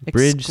the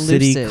Bridge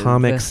City Exclusive.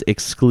 Comics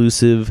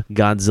exclusive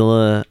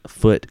Godzilla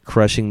Foot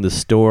Crushing the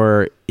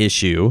Store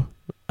issue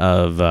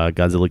of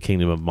Godzilla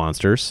Kingdom of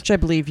Monsters. Which I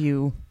believe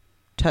you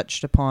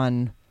touched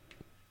upon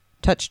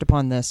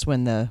this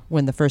when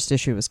the first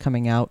issue was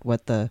coming out.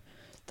 What the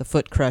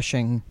foot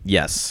crushing?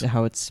 Yes.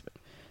 How it's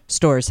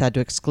stores had to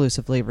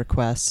exclusively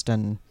request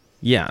and.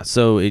 Yeah,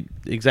 so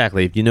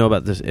exactly. If you know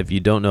about this, if you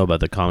don't know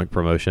about the comic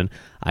promotion,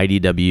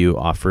 IDW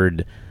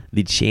offered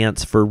the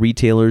chance for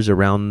retailers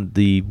around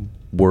the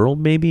world,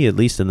 maybe at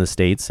least in the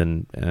States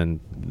and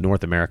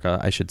North America,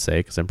 I should say,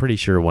 because I'm pretty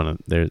sure one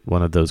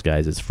of those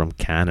guys is from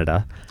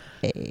Canada.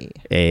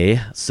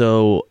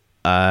 So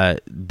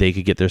they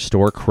could get their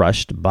store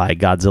crushed by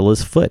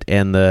Godzilla's foot,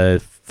 and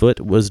the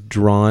foot was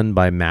drawn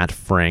by Matt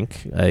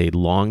Frank, a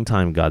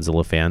longtime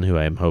Godzilla fan who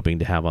I am hoping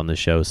to have on the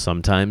show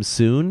sometime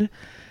soon.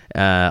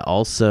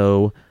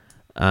 Also,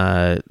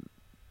 I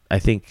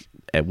think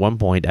at one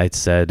point I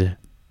said,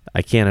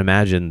 I can't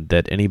imagine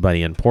that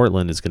anybody in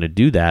Portland is going to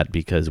do that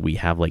because we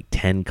have like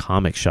 10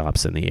 comic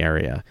shops in the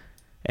area.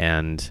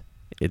 And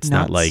it's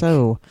not like,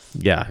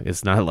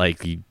 it's not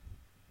like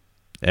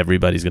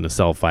everybody's going to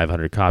sell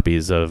 500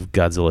 copies of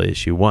Godzilla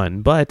issue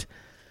 1, but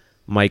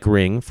Mike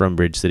Ring from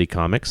Bridge City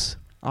Comics.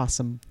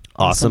 Awesome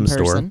store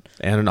person.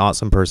 And an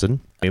awesome person.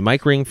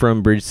 Mike Ring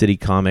from Bridge City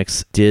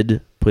Comics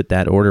did put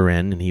that order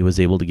in, and he was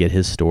able to get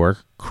his store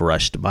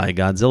crushed by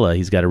Godzilla.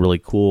 He's got a really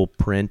cool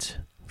print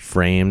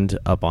framed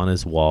up on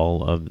his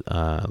wall of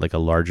like a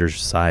larger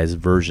size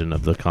version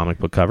of the comic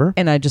book cover.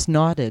 And I just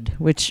nodded,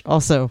 which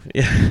also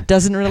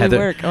doesn't really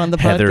work on the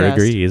podcast. Heather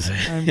agrees.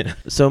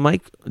 So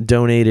Mike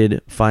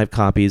donated 5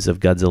 copies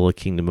of Godzilla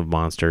Kingdom of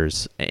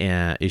Monsters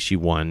issue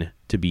 1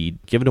 to be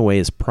given away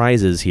as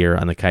prizes here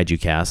on the Kaiju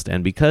Cast.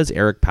 And because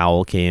Eric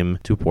Powell came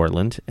to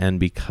Portland and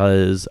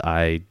because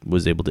I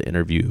was able to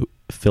interview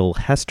Phil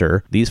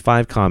Hester, these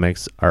 5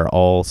 comics are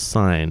all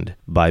signed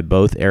by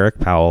both Eric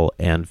Powell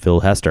and Phil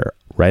Hester.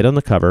 Right on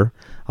the cover.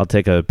 I'll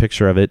take a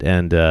picture of it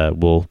and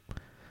we'll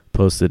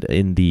post it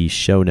in the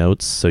show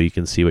notes so you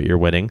can see what you're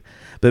winning.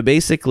 But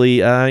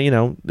basically,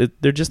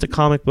 they're just a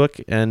comic book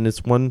and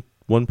it's one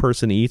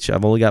person each.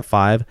 I've only got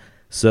 5.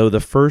 So the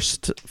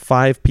first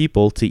 5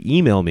 people to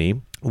email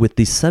me with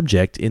the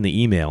subject in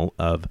the email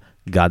of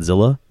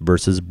Godzilla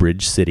versus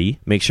Bridge City.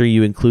 Make sure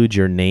you include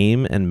your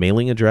name and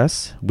mailing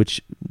address, which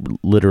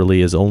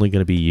literally is only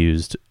going to be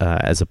used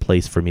as a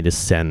place for me to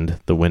send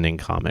the winning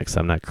comics.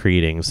 I'm not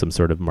creating some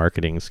sort of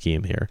marketing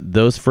scheme here.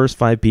 Those first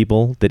 5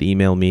 people that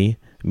email me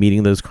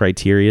meeting those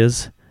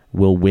criterias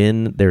will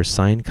win their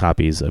signed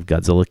copies of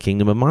Godzilla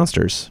Kingdom of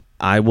Monsters.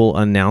 I will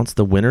announce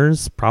the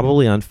winners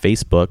probably on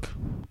Facebook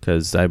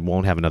because I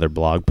won't have another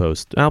blog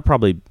post. I'll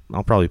probably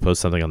post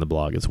something on the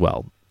blog as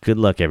well. Good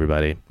luck,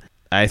 everybody.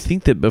 I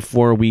think that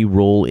before we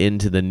roll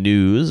into the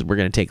news, we're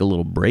going to take a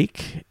little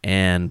break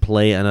and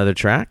play another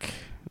track.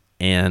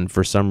 And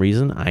for some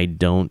reason, I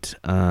don't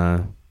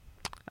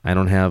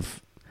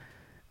have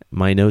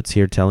my notes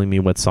here telling me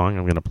what song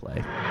I'm going to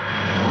play.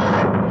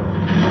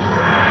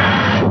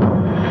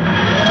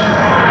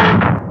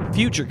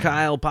 Future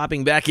Kyle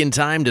popping back in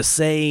time to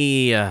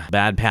say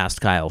bad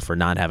past Kyle for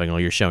not having all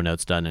your show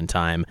notes done in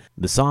time.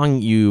 The song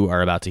you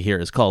are about to hear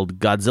is called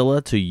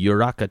Godzilla to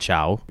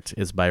Yurakachao.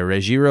 It's by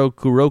Reijiro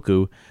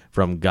Kuroku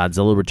from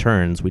Godzilla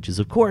Returns, which is,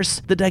 of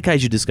course, the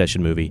Daikaiju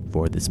discussion movie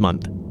for this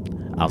month.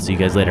 I'll see you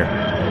guys later.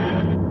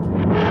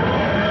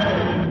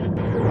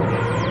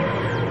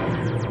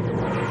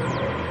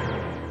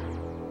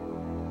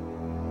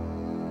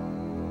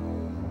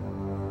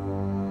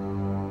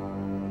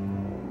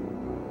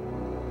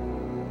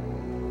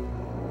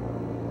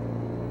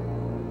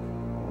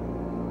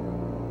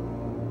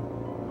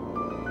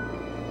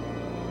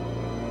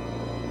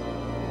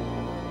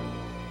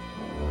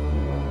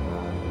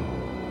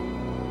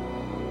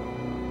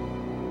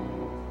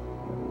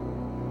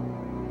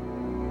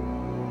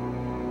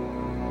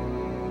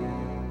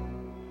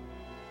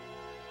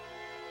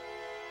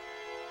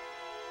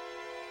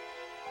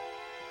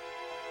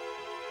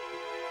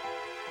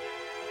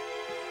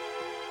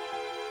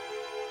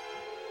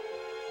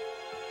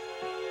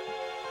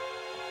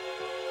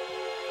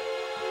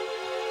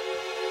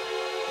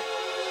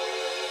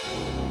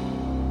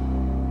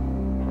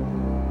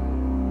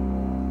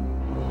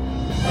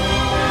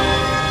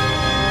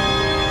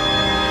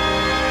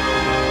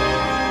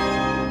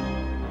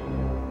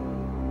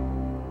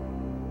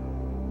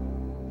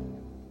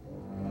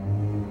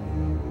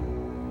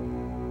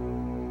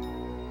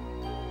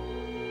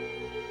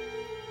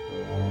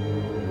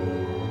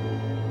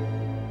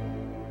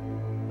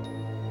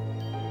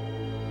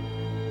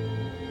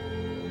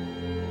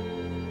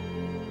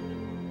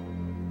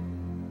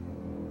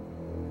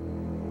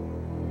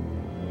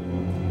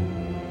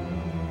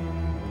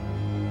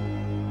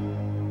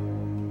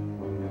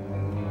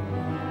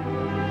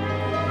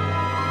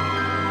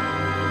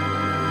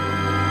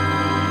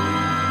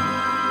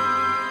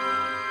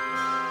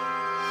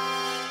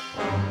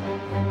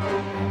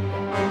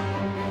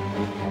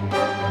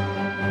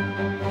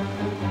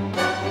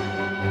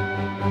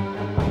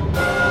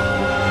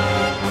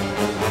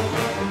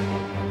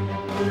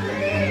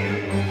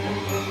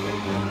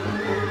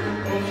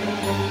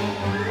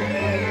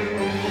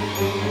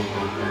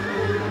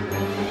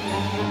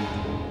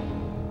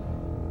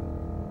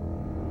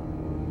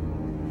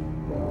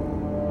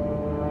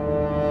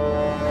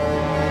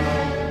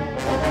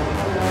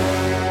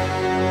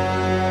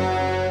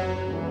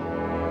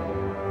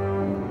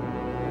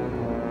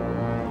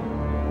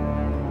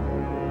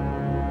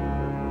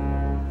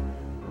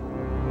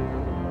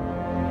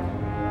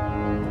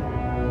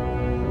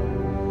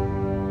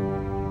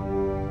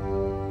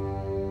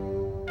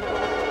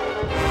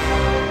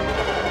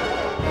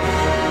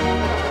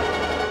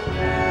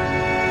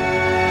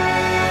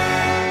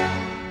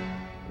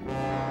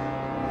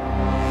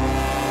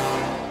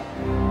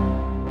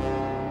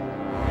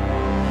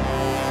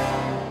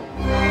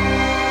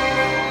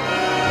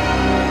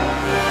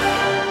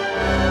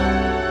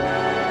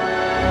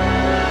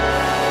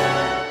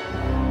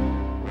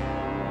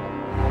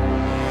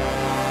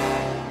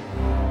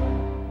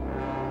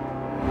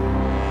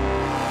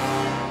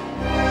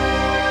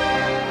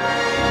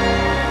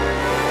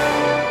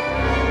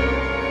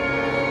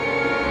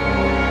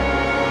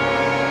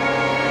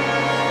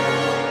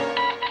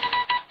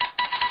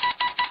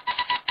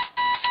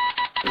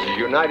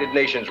 United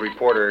Nations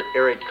reporter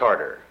Eric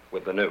Carter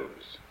with the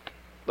news.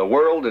 The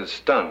world is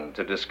stunned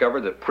to discover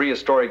that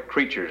prehistoric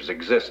creatures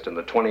exist in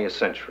the 20th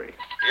century.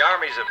 The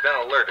armies have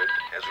been alerted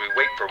as we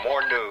wait for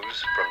more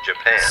news from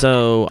Japan.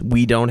 So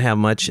we don't have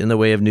much in the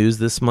way of news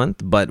this month,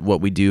 but what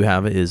we do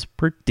have is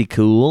pretty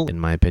cool, in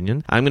my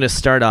opinion. I'm going to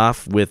start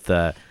off with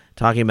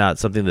talking about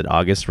something that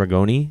August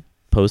Ragoni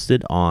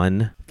posted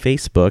on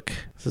Facebook.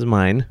 This is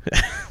mine.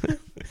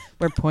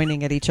 We're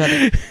pointing at each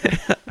other.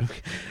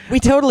 We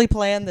totally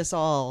planned this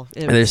all.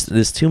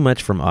 There's too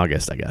much from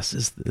August, I guess.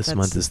 This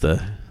month is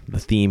the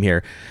theme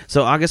here.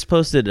 So August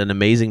posted an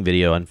amazing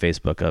video on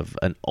Facebook of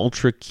an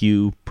Ultra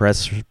Q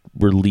press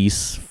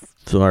release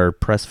or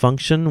press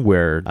function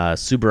where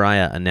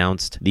Tsuburaya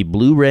announced the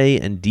Blu-ray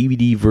and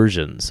DVD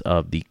versions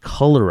of the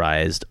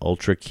colorized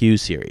Ultra Q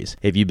series.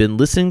 If you've been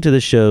listening to the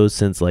show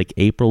since like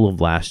April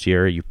of last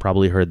year, you've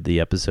probably heard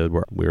the episode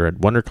where we were at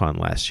WonderCon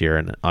last year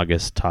and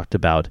August talked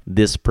about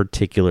this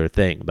particular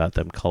thing, about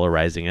them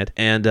colorizing it,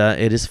 and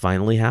it is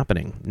finally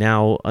happening.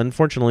 Now,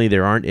 unfortunately,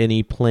 there aren't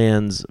any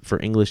plans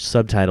for English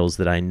subtitles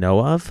that I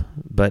know of,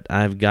 but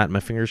I've got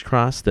my fingers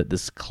crossed that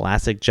this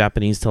classic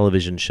Japanese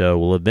television show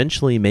will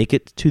eventually make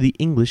it to the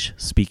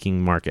English-speaking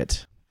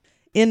market.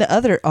 In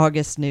other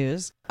August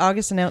news,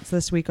 August announced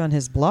this week on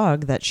his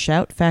blog that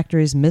Shout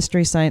Factory's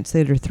Mystery Science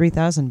Theater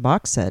 3000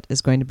 box set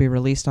is going to be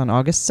released on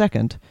August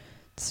 2nd.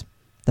 It's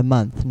the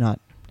month, not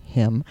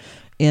him.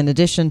 In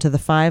addition to the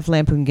 5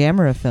 Lampoon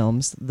Gamera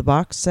films, the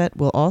box set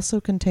will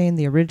also contain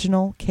the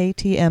original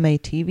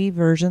KTMA TV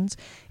versions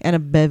and a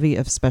bevy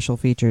of special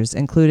features,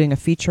 including a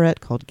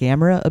featurette called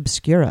Gamera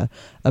Obscura,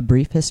 A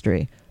Brief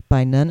History,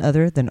 by none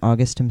other than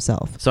August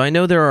himself. So I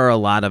know there are a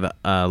lot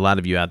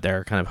of you out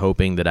there kind of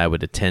hoping that I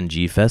would attend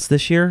G-Fest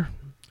this year.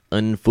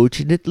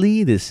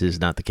 Unfortunately, this is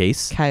not the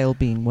case. Kyle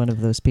being one of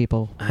those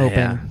people hoping.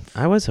 Yeah,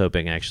 I was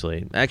hoping,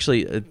 actually.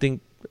 Actually, I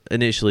think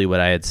initially what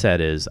I had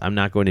said is I'm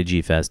not going to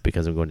G-Fest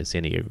because I'm going to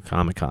San Diego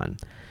Comic-Con.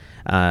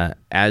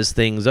 As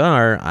things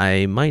are,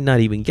 I might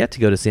not even get to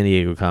go to San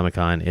Diego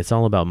Comic-Con. It's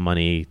all about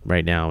money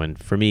right now, and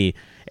for me,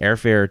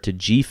 airfare to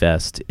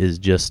G-Fest is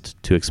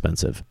just too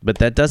expensive. But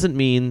that doesn't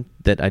mean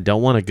that I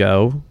don't want to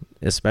go,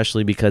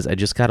 especially because I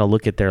just got to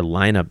look at their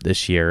lineup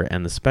this year,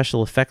 and the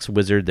special effects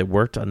wizard that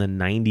worked on the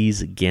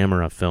 90s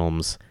Gamera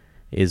films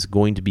is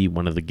going to be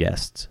one of the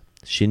guests.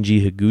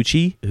 Shinji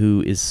Higuchi,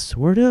 who is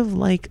sort of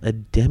like a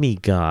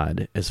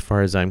demigod as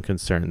far as I'm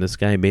concerned. This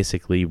guy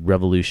basically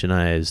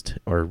revolutionized,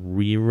 or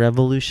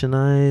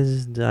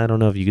re-revolutionized, I don't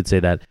know if you could say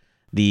that,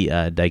 the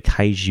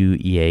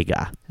Daikaiju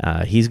Iega.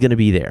 He's going to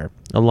be there,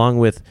 along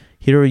with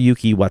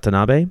Hiroyuki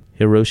Watanabe,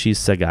 Hiroshi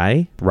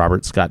Sagai,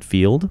 Robert Scott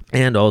Field,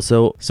 and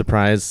also,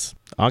 surprise,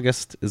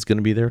 August is going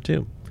to be there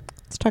too.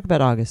 Let's talk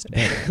about August a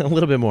bit. A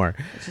little bit more.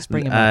 Let's just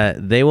bring him up.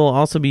 They will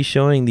also be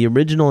showing the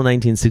original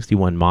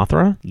 1961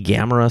 Mothra,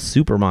 Gamera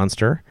Super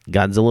Monster,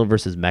 Godzilla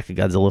vs.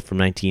 Mechagodzilla from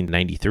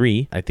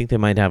 1993. I think they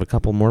might have a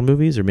couple more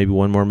movies, or maybe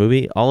one more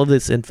movie. All of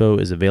this info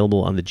is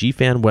available on the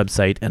GFan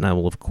website, and I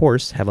will, of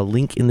course, have a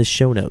link in the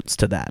show notes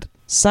to that.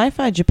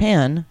 Sci-Fi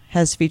Japan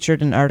has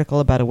featured an article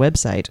about a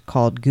website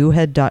called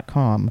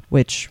goohead.com,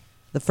 which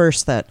the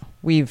first that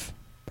we've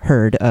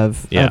heard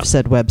of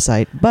said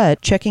website, but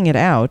checking it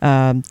out,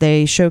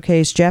 they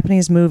showcase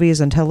Japanese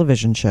movies and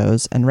television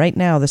shows, and right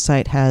now the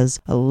site has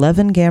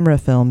 11 Gamera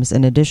films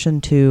in addition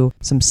to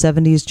some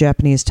 70s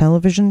Japanese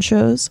television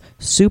shows,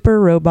 Super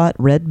Robot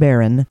Red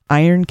Baron,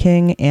 Iron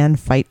King, and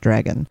Fight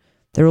Dragon.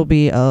 There will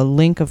be a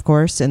link, of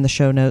course, in the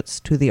show notes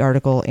to the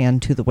article and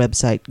to the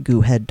website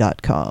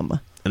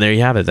goohead.com. And there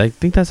you have it. I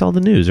think that's all the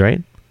news,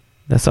 right?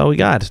 That's all we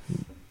got.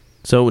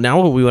 So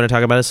now what we want to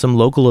talk about is some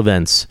local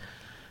events.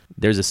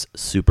 There's this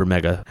super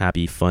mega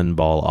happy fun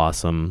ball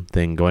awesome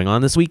thing going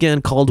on this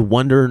weekend called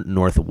Wonder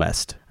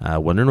Northwest.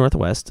 Wonder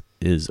Northwest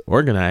is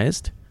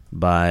organized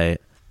by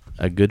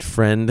a good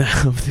friend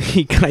of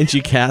the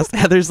Kaiju cast.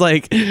 Heather's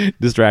like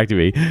distracting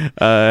me.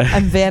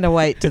 I'm Vanna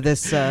White to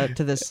this.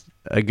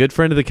 A good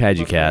friend of the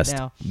Kaiju cast,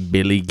 now.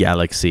 Billy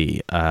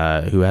Galaxy,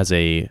 who has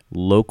a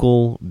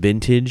local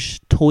vintage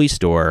toy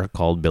store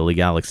called Billy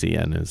Galaxy,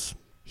 and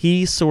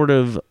he sort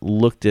of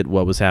looked at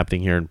what was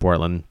happening here in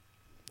Portland.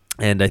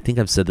 And I think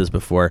I've said this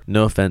before,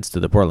 no offense to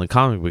the Portland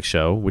Comic Book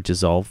Show, which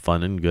is all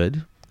fun and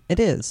good. It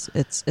is.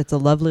 It's a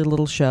lovely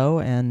little show,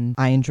 and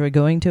I enjoy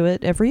going to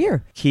it every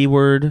year.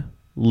 Keyword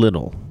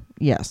little.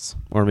 Yes.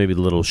 Or maybe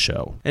little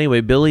show.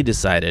 Anyway, Billy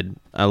decided,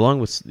 along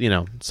with,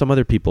 some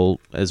other people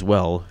as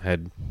well,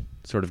 had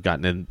sort of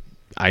gotten an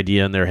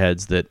idea in their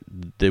heads that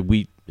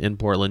we in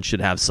Portland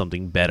should have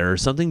something better,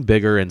 something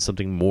bigger, and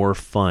something more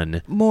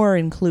fun. More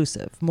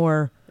inclusive,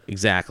 more...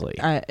 Exactly.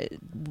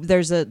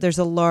 There's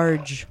a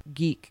large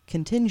geek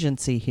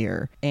contingency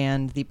here,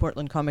 and the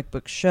Portland Comic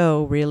Book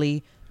Show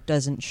really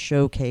doesn't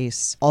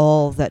showcase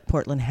all that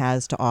Portland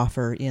has to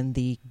offer in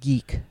the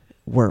geek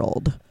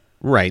world.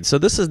 Right. So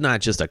this is not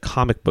just a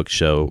comic book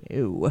show.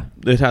 Ew.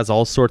 It has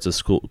all sorts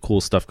of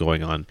cool stuff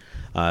going on.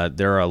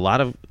 There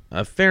are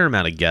a fair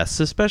amount of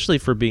guests, especially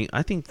for being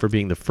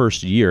the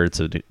first year.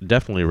 It's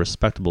definitely a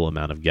respectable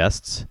amount of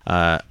guests.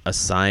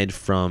 Aside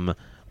from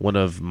one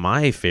of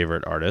my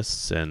favorite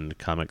artists and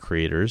comic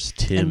creators,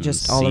 Tim and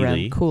just Seeley. all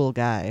around cool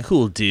guy.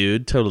 Cool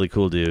dude, totally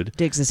cool dude.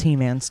 Digs his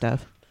He-Man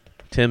stuff.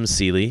 Tim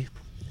Seeley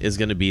is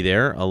going to be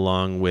there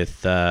along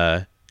with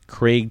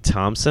Craig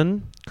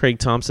Thompson. Craig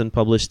Thompson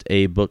published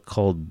a book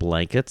called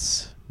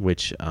Blankets,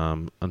 which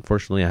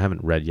unfortunately I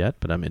haven't read yet,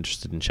 but I'm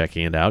interested in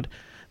checking it out.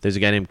 There's a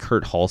guy named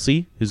Kurt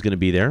Halsey who's going to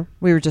be there.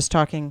 We were just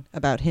talking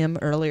about him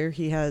earlier.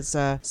 He has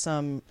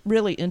some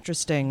really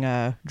interesting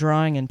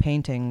drawing and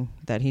painting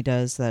that he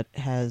does that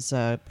has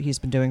he's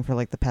been doing for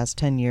like the past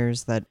 10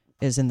 years that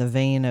is in the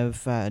vein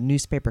of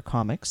newspaper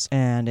comics,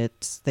 and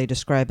they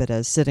describe it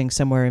as sitting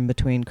somewhere in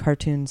between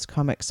cartoons,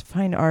 comics,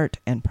 fine art,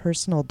 and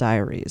personal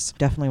diaries.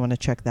 Definitely want to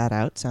check that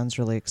out. Sounds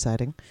really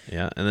exciting.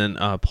 Yeah, and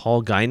then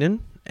Paul Guinan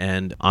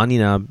and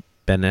Anina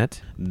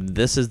Bennett.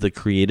 This is the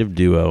creative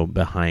duo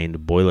behind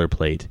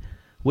Boilerplate,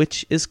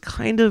 which is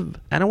kind of,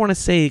 I don't want to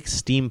say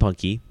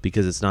steampunky,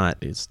 because it's not.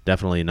 It's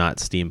definitely not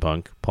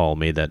steampunk. Paul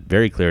made that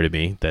very clear to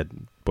me, that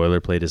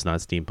Boilerplate is not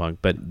steampunk,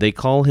 but they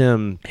call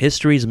him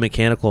history's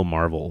mechanical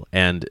marvel.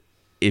 And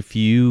if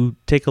you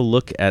take a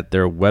look at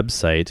their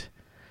website,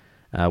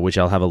 which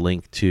I'll have a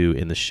link to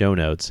in the show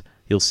notes,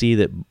 you'll see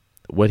that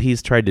what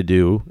he's tried to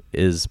do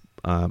is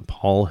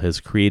Paul has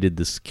created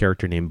this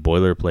character named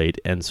Boilerplate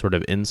and sort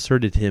of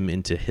inserted him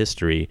into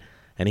history.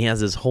 And he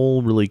has this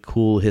whole really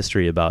cool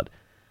history about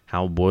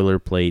how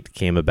Boilerplate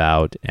came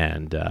about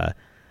and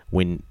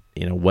when,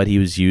 what he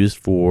was used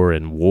for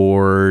in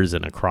wars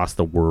and across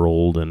the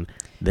world, and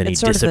then he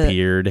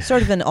disappeared.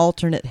 Sort of an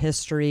alternate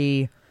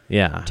history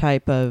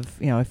type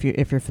of,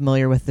 if you're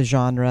familiar with the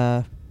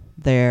genre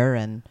there.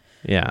 And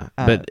yeah,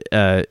 but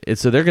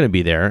so they're going to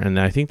be there, and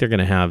I think they're going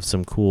to have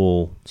some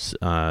cool,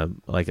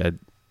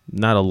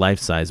 not a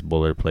life-size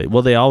Boilerplate.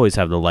 Well, they always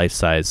have the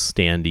life-size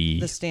standee.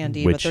 The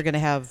standee, but they're going to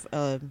have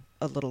a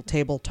little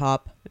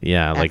tabletop.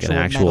 Yeah, like an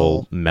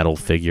actual metal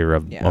figure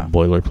of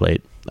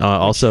Boilerplate.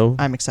 Also,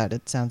 I'm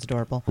excited. Sounds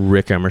adorable.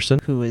 Rick Emerson,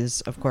 who is,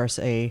 of course,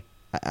 I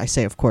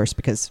say of course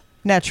because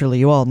naturally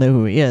you all know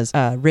who he is,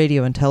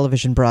 radio and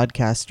television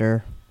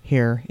broadcaster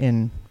here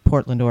in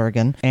Portland,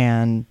 Oregon,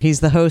 and he's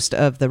the host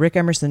of the Rick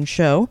Emerson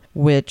Show,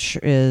 which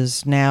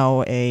is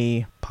now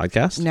a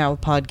podcast.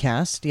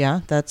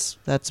 Yeah, that's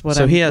what.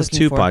 So I'm he has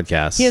two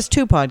podcasts. He has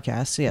two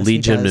podcasts. Yes,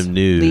 Legion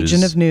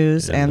of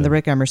News, and the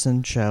Rick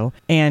Emerson Show,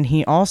 and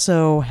he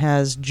also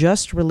has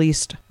just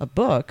released a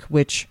book,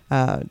 which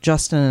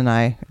Justin and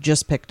I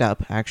just picked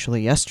up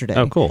actually yesterday.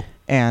 Oh, cool.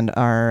 And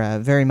are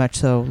very much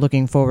so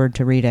looking forward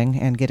to reading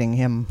and getting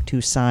him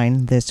to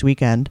sign this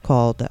weekend,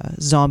 called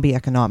Zombie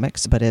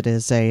Economics, but it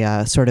is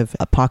a sort of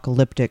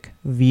apocalyptic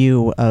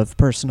view of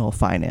personal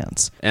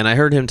finance. And I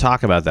heard him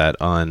talk about that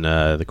on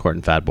the Court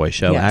and Fat Boy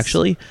show. Yes.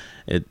 Actually,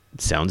 it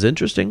sounds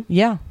interesting.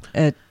 Yeah,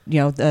 I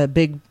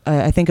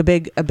think a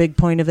big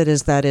point of it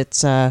is that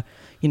it's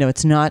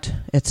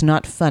it's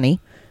not funny,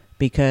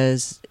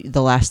 because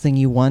the last thing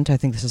you want, I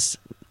think this is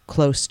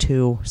close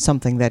to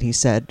something that he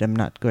said. I'm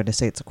not going to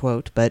say it's a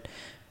quote, but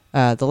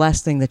the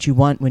last thing that you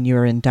want when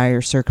you're in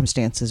dire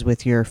circumstances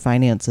with your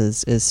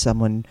finances is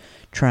someone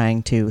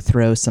trying to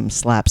throw some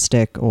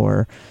slapstick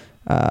or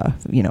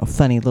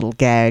funny little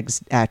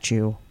gags at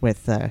you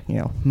with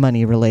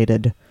money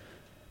related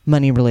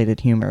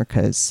humor,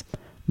 because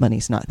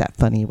money's not that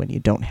funny when you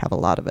don't have a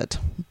lot of it.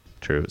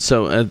 True.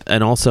 So,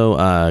 and also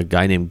a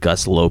guy named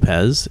Gus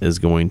Lopez is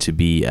going to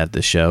be at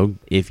the show.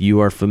 If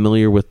you are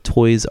familiar with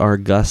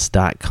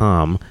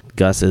ToysRGus.com,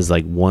 Gus is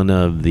like one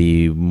of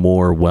the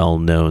more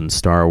well-known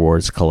Star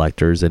Wars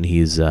collectors, and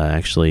he's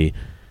actually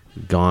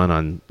gone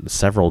on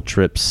several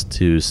trips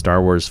to Star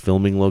Wars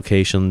filming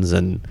locations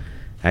and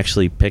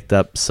actually picked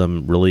up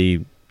some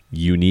really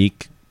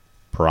unique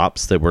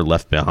props that were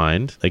left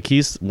behind. Like,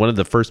 he's one of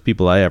the first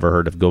people I ever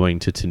heard of going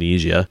to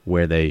Tunisia,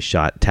 where they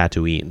shot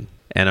Tatooine.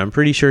 And I'm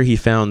pretty sure he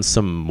found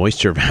some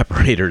moisture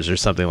evaporators or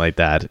something like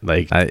that.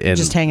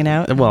 Just hanging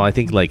out? Well, I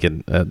think like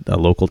in a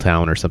local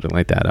town or something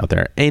like that out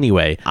there.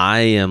 Anyway, I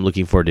am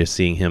looking forward to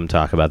seeing him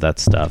talk about that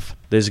stuff.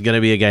 There's going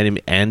to be a guy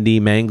named Andy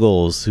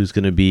Mangles who's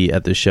going to be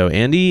at the show.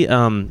 Andy,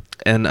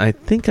 and I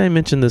think I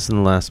mentioned this in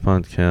the last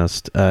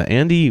podcast,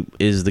 Andy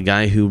is the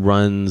guy who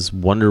runs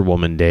Wonder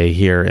Woman Day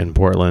here in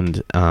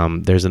Portland.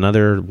 There's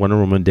another Wonder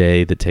Woman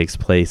Day that takes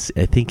place,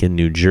 I think, in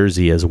New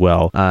Jersey as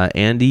well.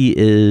 Andy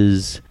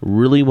is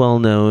really well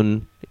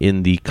known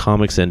in the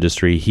comics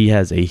industry. He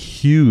has a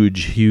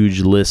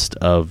huge list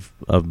of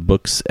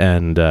books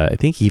and I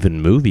think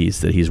even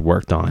movies that he's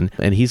worked on.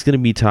 And he's going to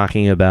be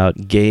talking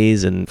about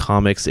gays and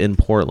comics in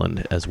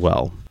Portland as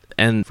well.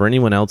 And for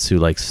anyone else who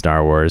likes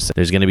Star Wars,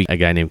 there's going to be a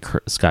guy named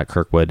Scott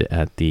Kirkwood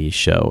at the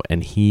show,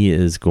 and he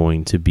is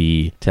going to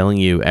be telling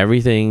you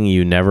everything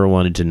you never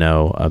wanted to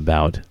know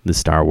about the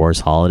Star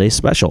Wars Holiday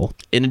Special.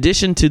 In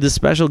addition to the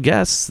special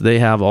guests, they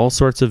have all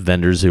sorts of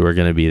vendors who are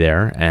going to be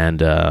there,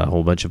 and a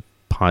whole bunch of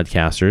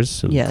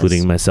podcasters, Yes.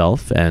 including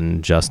myself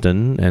and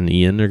Justin and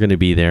Ian are going to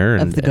be there.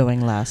 Of the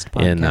Going Last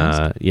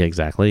podcast. Yeah,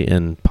 exactly.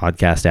 In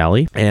Podcast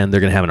Alley. And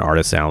they're going to have an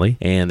Artist Alley.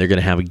 And they're going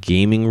to have a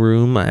gaming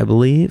room, I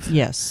believe.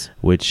 Yes.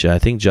 Which I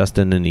think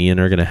Justin and Ian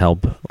are going to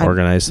help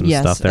organize some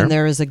stuff there. Yes, and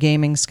there is a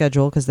gaming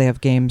schedule because they have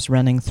games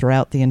running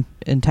throughout the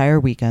entire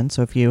weekend.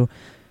 So if you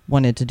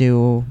wanted to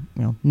do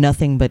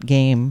nothing but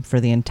game for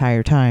the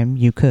entire time,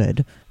 you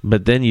could.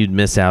 But then you'd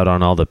miss out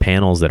on all the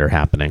panels that are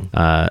happening.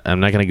 I'm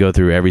not going to go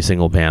through every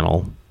single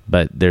panel,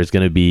 but there's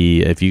going to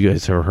be, if you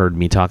guys have heard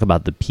me talk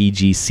about the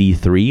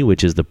PGC3,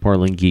 which is the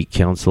Portland Geek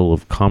Council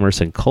of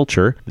Commerce and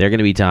Culture, they're going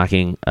to be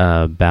talking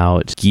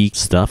about geek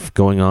stuff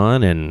going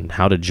on and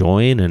how to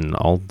join and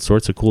all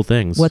sorts of cool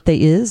things. What they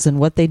is and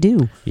what they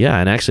do. Yeah,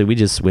 and actually we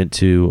just went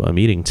to a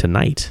meeting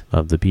tonight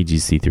of the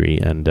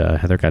PGC3, and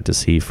Heather got to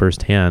see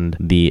firsthand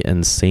the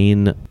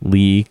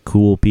insanely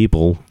cool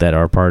people that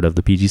are part of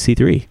the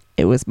PGC3.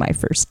 It was my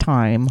first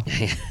time.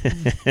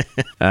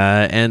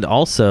 And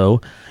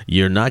also,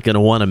 you're not going to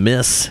want to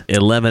miss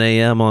 11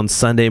 a.m. on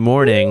Sunday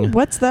morning. Ooh,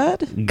 what's that?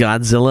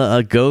 Godzilla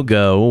A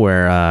Go-Go,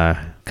 where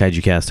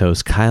Kaiju Cast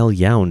host Kyle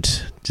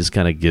Yount just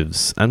kind of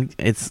gives...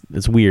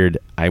 it's weird.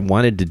 I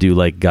wanted to do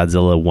like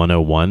Godzilla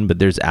 101, but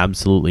there's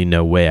absolutely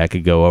no way I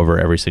could go over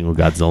every single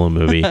Godzilla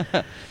movie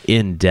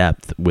in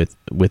depth with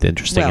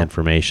interesting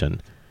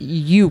information.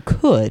 You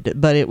could,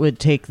 but it would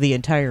take the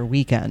entire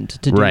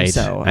weekend to do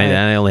so.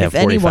 I only have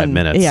 45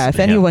 minutes. Yeah, if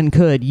anyone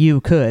could,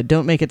 you could.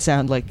 Don't make it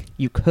sound like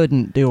you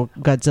couldn't do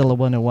Godzilla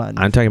 101.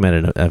 I'm talking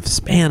about a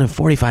span of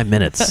 45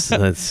 minutes.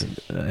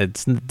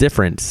 It's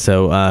different.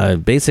 So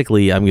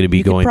basically, I'm going to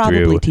be going through... You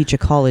could probably teach a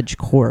college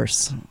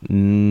course.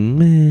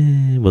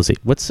 We'll see.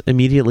 What's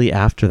immediately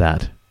after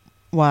that?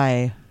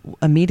 Why,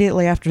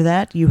 immediately after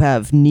that, you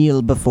have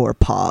Kneel Before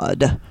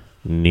Pod.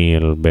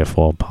 Kneel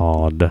Before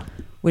Pod.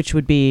 Which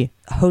would be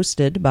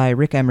hosted by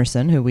Rick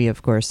Emerson, who we,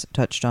 of course,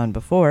 touched on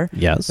before.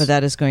 Yes. But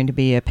that is going to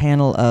be a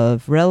panel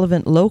of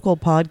relevant local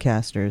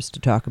podcasters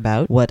to talk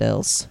about, what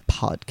else?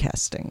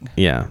 Podcasting.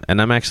 Yeah,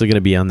 and I'm actually going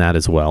to be on that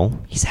as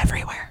well. He's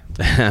everywhere.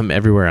 I'm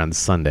everywhere on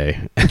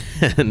Sunday.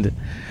 and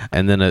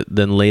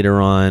then later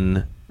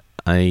on,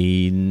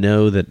 I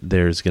know that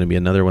there's going to be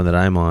another one that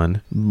I'm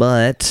on.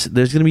 But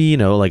there's going to be,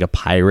 like a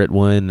pirate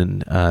one.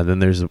 And then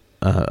there's,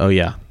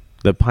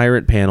 the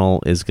pirate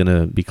panel is going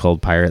to be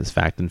called Pirates,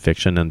 Fact and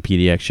Fiction, and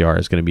PDXR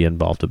is going to be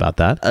involved about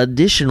that.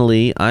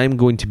 Additionally, I'm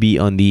going to be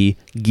on the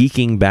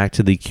Geeking Back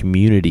to the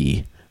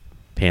Community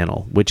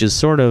panel, which is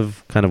sort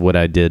of kind of what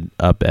I did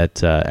up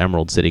at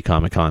Emerald City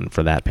Comic Con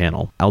for that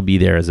panel. I'll be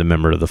there as a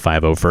member of the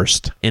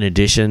 501st. In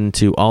addition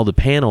to all the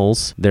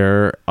panels,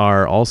 there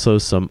are also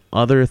some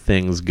other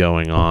things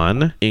going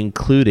on,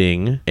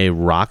 including a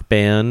rock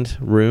band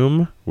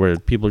room where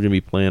people are going to be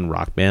playing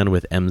rock band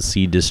with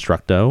MC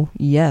Destructo.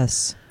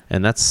 Yes.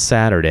 And that's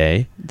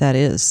Saturday. That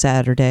is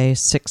Saturday,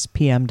 6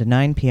 p.m. to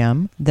 9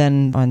 p.m.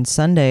 Then on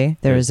Sunday,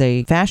 there is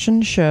a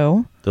fashion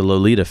show. The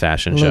Lolita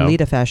Fashion Show.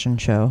 Lolita Fashion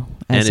Show,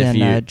 as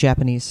in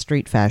Japanese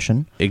street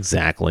fashion.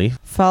 Exactly.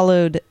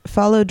 Followed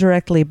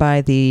directly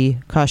by the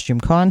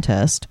costume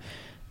contest,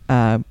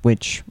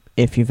 which,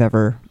 if you've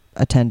ever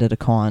attended a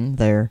con,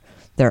 there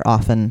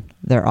often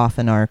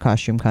are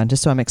costume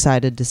contests. So I'm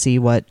excited to see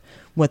what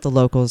the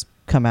locals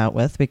come out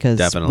with,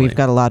 because we've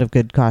got a lot of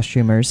good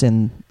costumers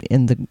in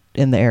the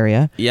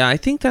area. Yeah, I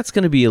think that's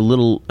going to be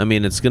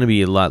it's going to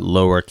be a lot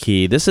lower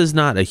key. This is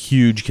not a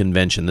huge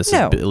convention. This is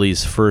at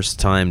least first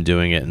time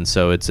doing it, and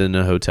so it's in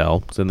a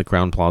hotel. It's in the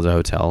Crown Plaza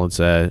Hotel. It's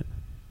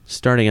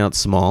starting out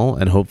small,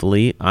 and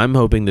I'm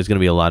hoping there's going to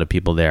be a lot of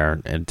people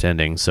there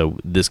attending, so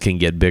this can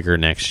get bigger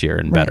next year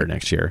and better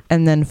next year.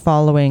 And then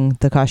following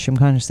the costume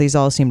contest, these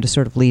all seem to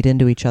sort of lead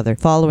into each other.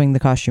 Following the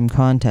costume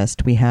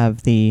contest, we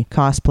have the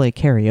cosplay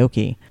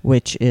karaoke,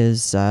 which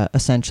is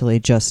essentially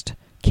just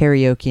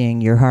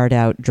karaokeing your heart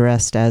out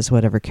dressed as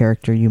whatever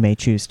character you may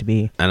choose to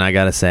be. And I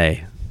gotta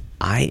say,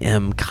 I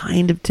am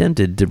kind of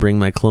tempted to bring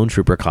my Clone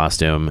Trooper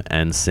costume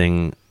and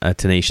sing a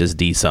Tenacious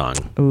D song.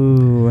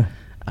 Ooh.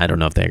 I don't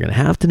know if they're going to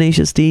have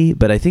Tenacious D,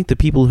 but I think the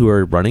people who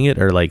are running it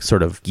are like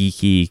sort of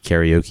geeky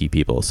karaoke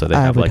people, so they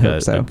have like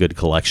a good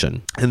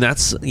collection. And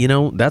that's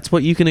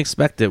what you can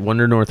expect at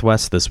Wonder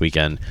Northwest this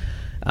weekend.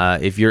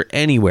 If you're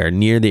anywhere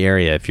near the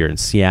area, if you're in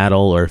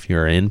Seattle or if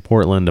you're in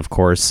Portland, of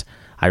course,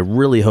 I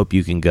really hope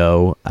you can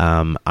go.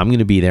 I'm going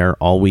to be there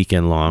all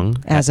weekend long.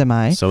 As am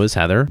I. So is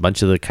Heather. A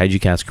bunch of the Kaiju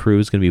Cast crew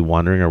is going to be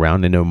wandering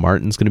around. I know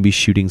Martin's going to be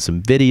shooting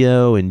some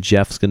video, and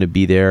Jeff's going to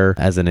be there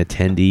as an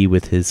attendee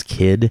with his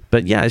kid.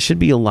 But yeah, it should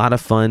be a lot of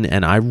fun,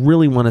 and I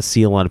really want to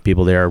see a lot of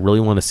people there. I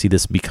really want to see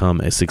this become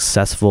a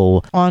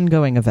successful...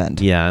 ongoing event.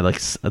 Yeah, like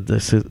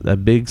a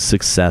big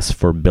success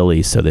for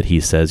Billy, so that he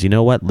says, you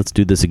know what, let's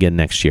do this again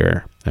next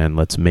year, and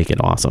let's make it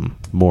awesome.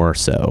 More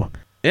so.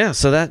 Yeah,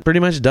 so that pretty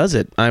much does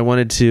it. I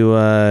wanted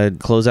to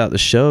close out the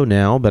show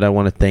now, but I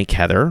want to thank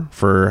Heather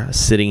for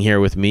sitting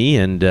here with me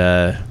and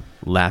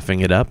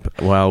laughing it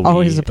up while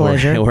always a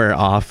pleasure. We're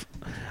off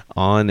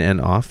on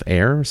and off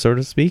air, so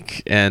to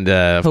speak. And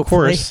of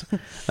course,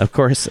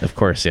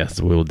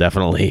 yes, we will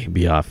definitely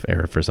be off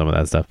air for some of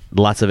that stuff.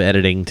 Lots of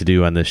editing to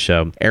do on this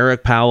show.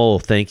 Eric Powell,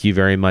 thank you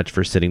very much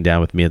for sitting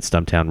down with me at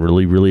Stumptown.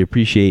 Really, really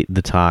appreciate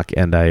the talk,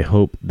 and I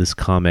hope this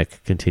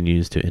comic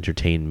continues to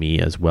entertain me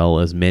as well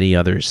as many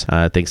others.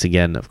 Thanks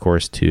again, of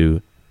course,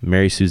 to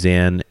Mary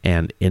Suzanne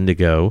and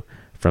Indigo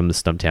from the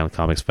Stumptown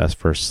Comics Fest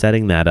for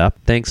setting that up.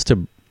 Thanks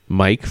to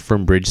Mike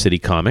from Bridge City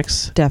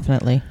Comics.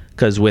 Definitely.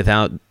 Because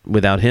without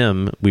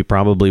him, we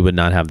probably would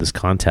not have this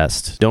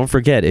contest. Don't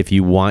forget, if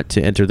you want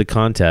to enter the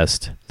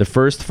contest, the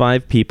first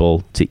 5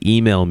 people to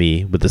email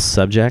me with the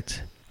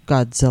subject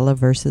Godzilla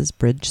vs.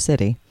 Bridge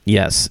City.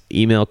 Yes,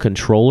 email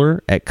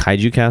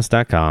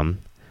controller@kaijucast.com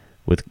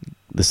with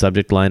the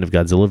subject line of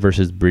Godzilla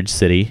vs. Bridge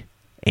City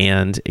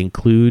and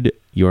include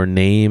your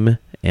name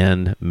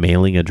and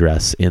mailing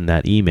address in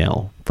that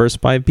email.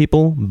 First 5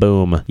 people,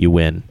 boom, you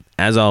win.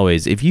 As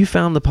always, if you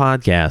found the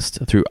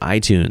podcast through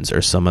iTunes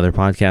or some other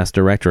podcast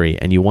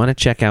directory and you want to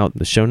check out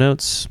the show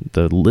notes,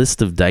 the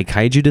list of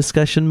Daikaiju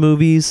discussion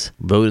movies,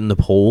 vote in the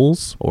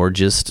polls, or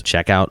just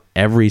check out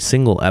every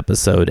single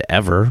episode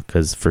ever,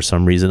 because for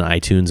some reason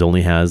iTunes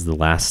only has the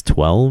last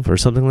 12 or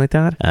something like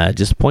that,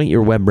 just point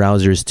your web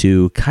browsers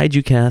to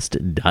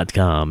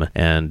kaijucast.com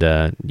and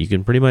you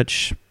can pretty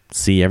much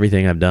see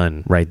everything I've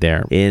done right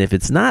there. And if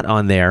it's not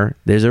on there,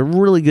 there's a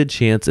really good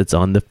chance it's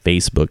on the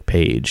Facebook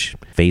page.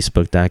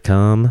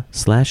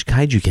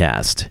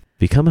 Facebook.com/KaijuCast.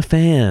 Become a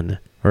fan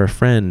or a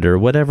friend or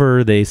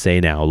whatever they say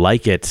now.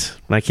 Like it.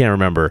 I can't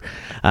remember.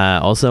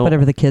 Also,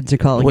 whatever the kids are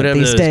calling it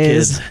these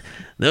days.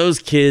 Those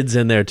kids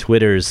and their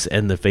Twitters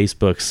and the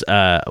Facebooks.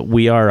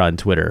 We are on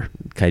Twitter.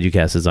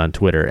 KaijuCast is on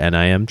Twitter, and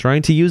I am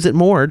trying to use it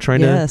more.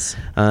 Trying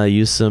to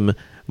use some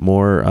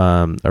more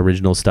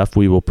original stuff.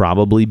 We will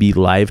probably be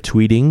live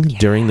tweeting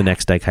during the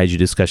next Daikaiju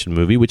discussion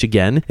movie, which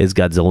again is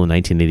Godzilla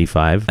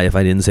 1985. If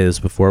I didn't say this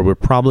before, we're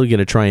probably going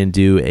to try and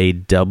do a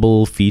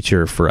double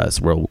feature for us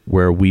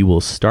where we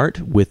will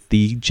start with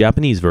the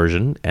Japanese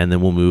version and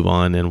then we'll move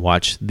on and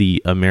watch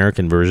the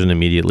American version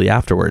immediately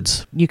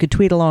afterwards. You could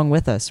tweet along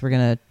with us. We're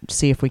going to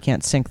see if we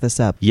can't sync this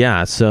up.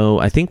 Yeah, so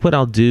I think what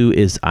I'll do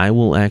is I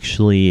will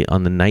actually,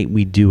 on the night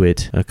we do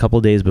it, a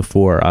couple days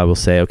before, I will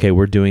say, okay,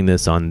 we're doing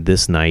this on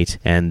this night,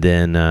 and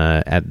then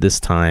at this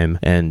time,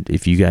 and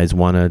if you guys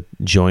want to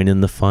join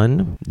in the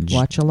fun,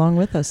 watch along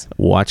with us.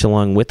 Watch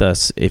along with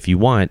us if you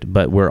want,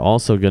 but we're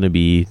also going to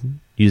be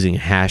using a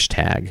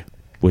hashtag,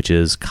 which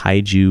is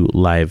Kaiju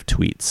Live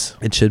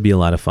Tweets. It should be a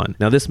lot of fun.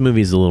 Now, this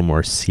movie is a little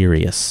more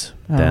serious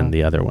than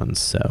the other ones,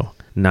 so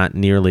not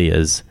nearly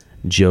as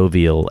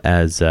jovial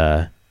as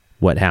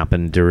what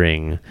happened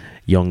during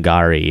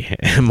Yongari,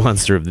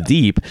 Monster of the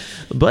Deep,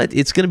 but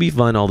it's going to be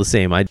fun all the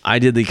same. I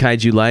did the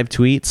Kaiju Live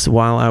tweets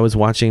while I was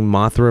watching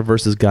Mothra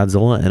versus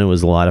Godzilla, and it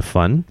was a lot of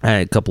fun.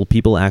 A couple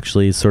people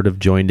actually sort of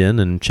joined in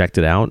and checked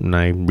it out, and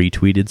I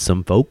retweeted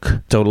some folk.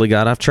 Totally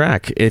got off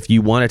track. If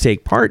you want to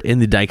take part in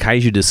the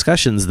Daikaiju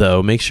discussions,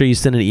 though, make sure you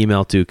send an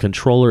email to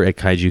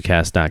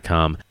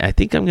controller@kaijucast.com. I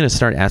think I'm going to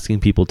start asking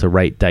people to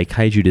write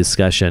Daikaiju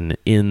discussion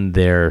in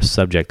their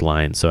subject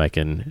line so I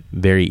can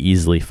very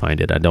easily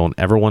find it. I don't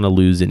ever want to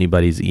lose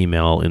anybody's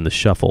email in the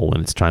shuffle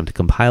when it's time to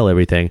compile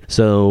everything.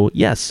 So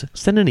yes,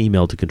 send an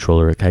email to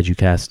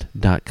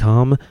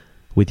controller@kaijucast.com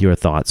with your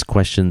thoughts,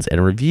 questions,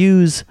 and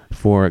reviews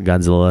for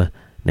Godzilla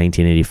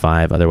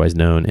 1985, otherwise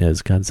known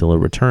as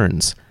Godzilla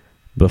Returns,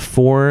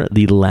 before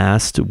the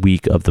last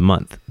week of the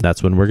month.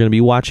 That's when we're going to be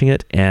watching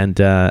it,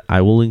 and I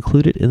will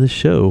include it in the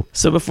show.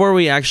 So before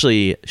we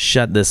actually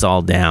shut this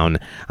all down,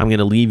 I'm going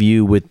to leave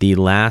you with the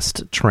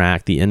last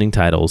track, the ending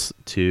titles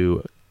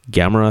to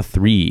Gamera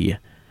 3,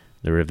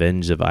 The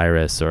Revenge of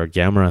Iris, or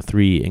Gamera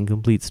 3,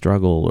 Incomplete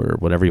Struggle, or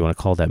whatever you want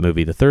to call that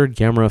movie. The third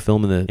Gamera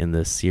film in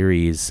the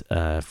series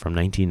from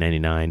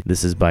 1999.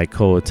 This is by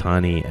Ko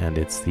Otani, and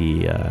it's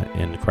the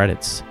end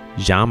credits.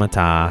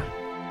 Jamata.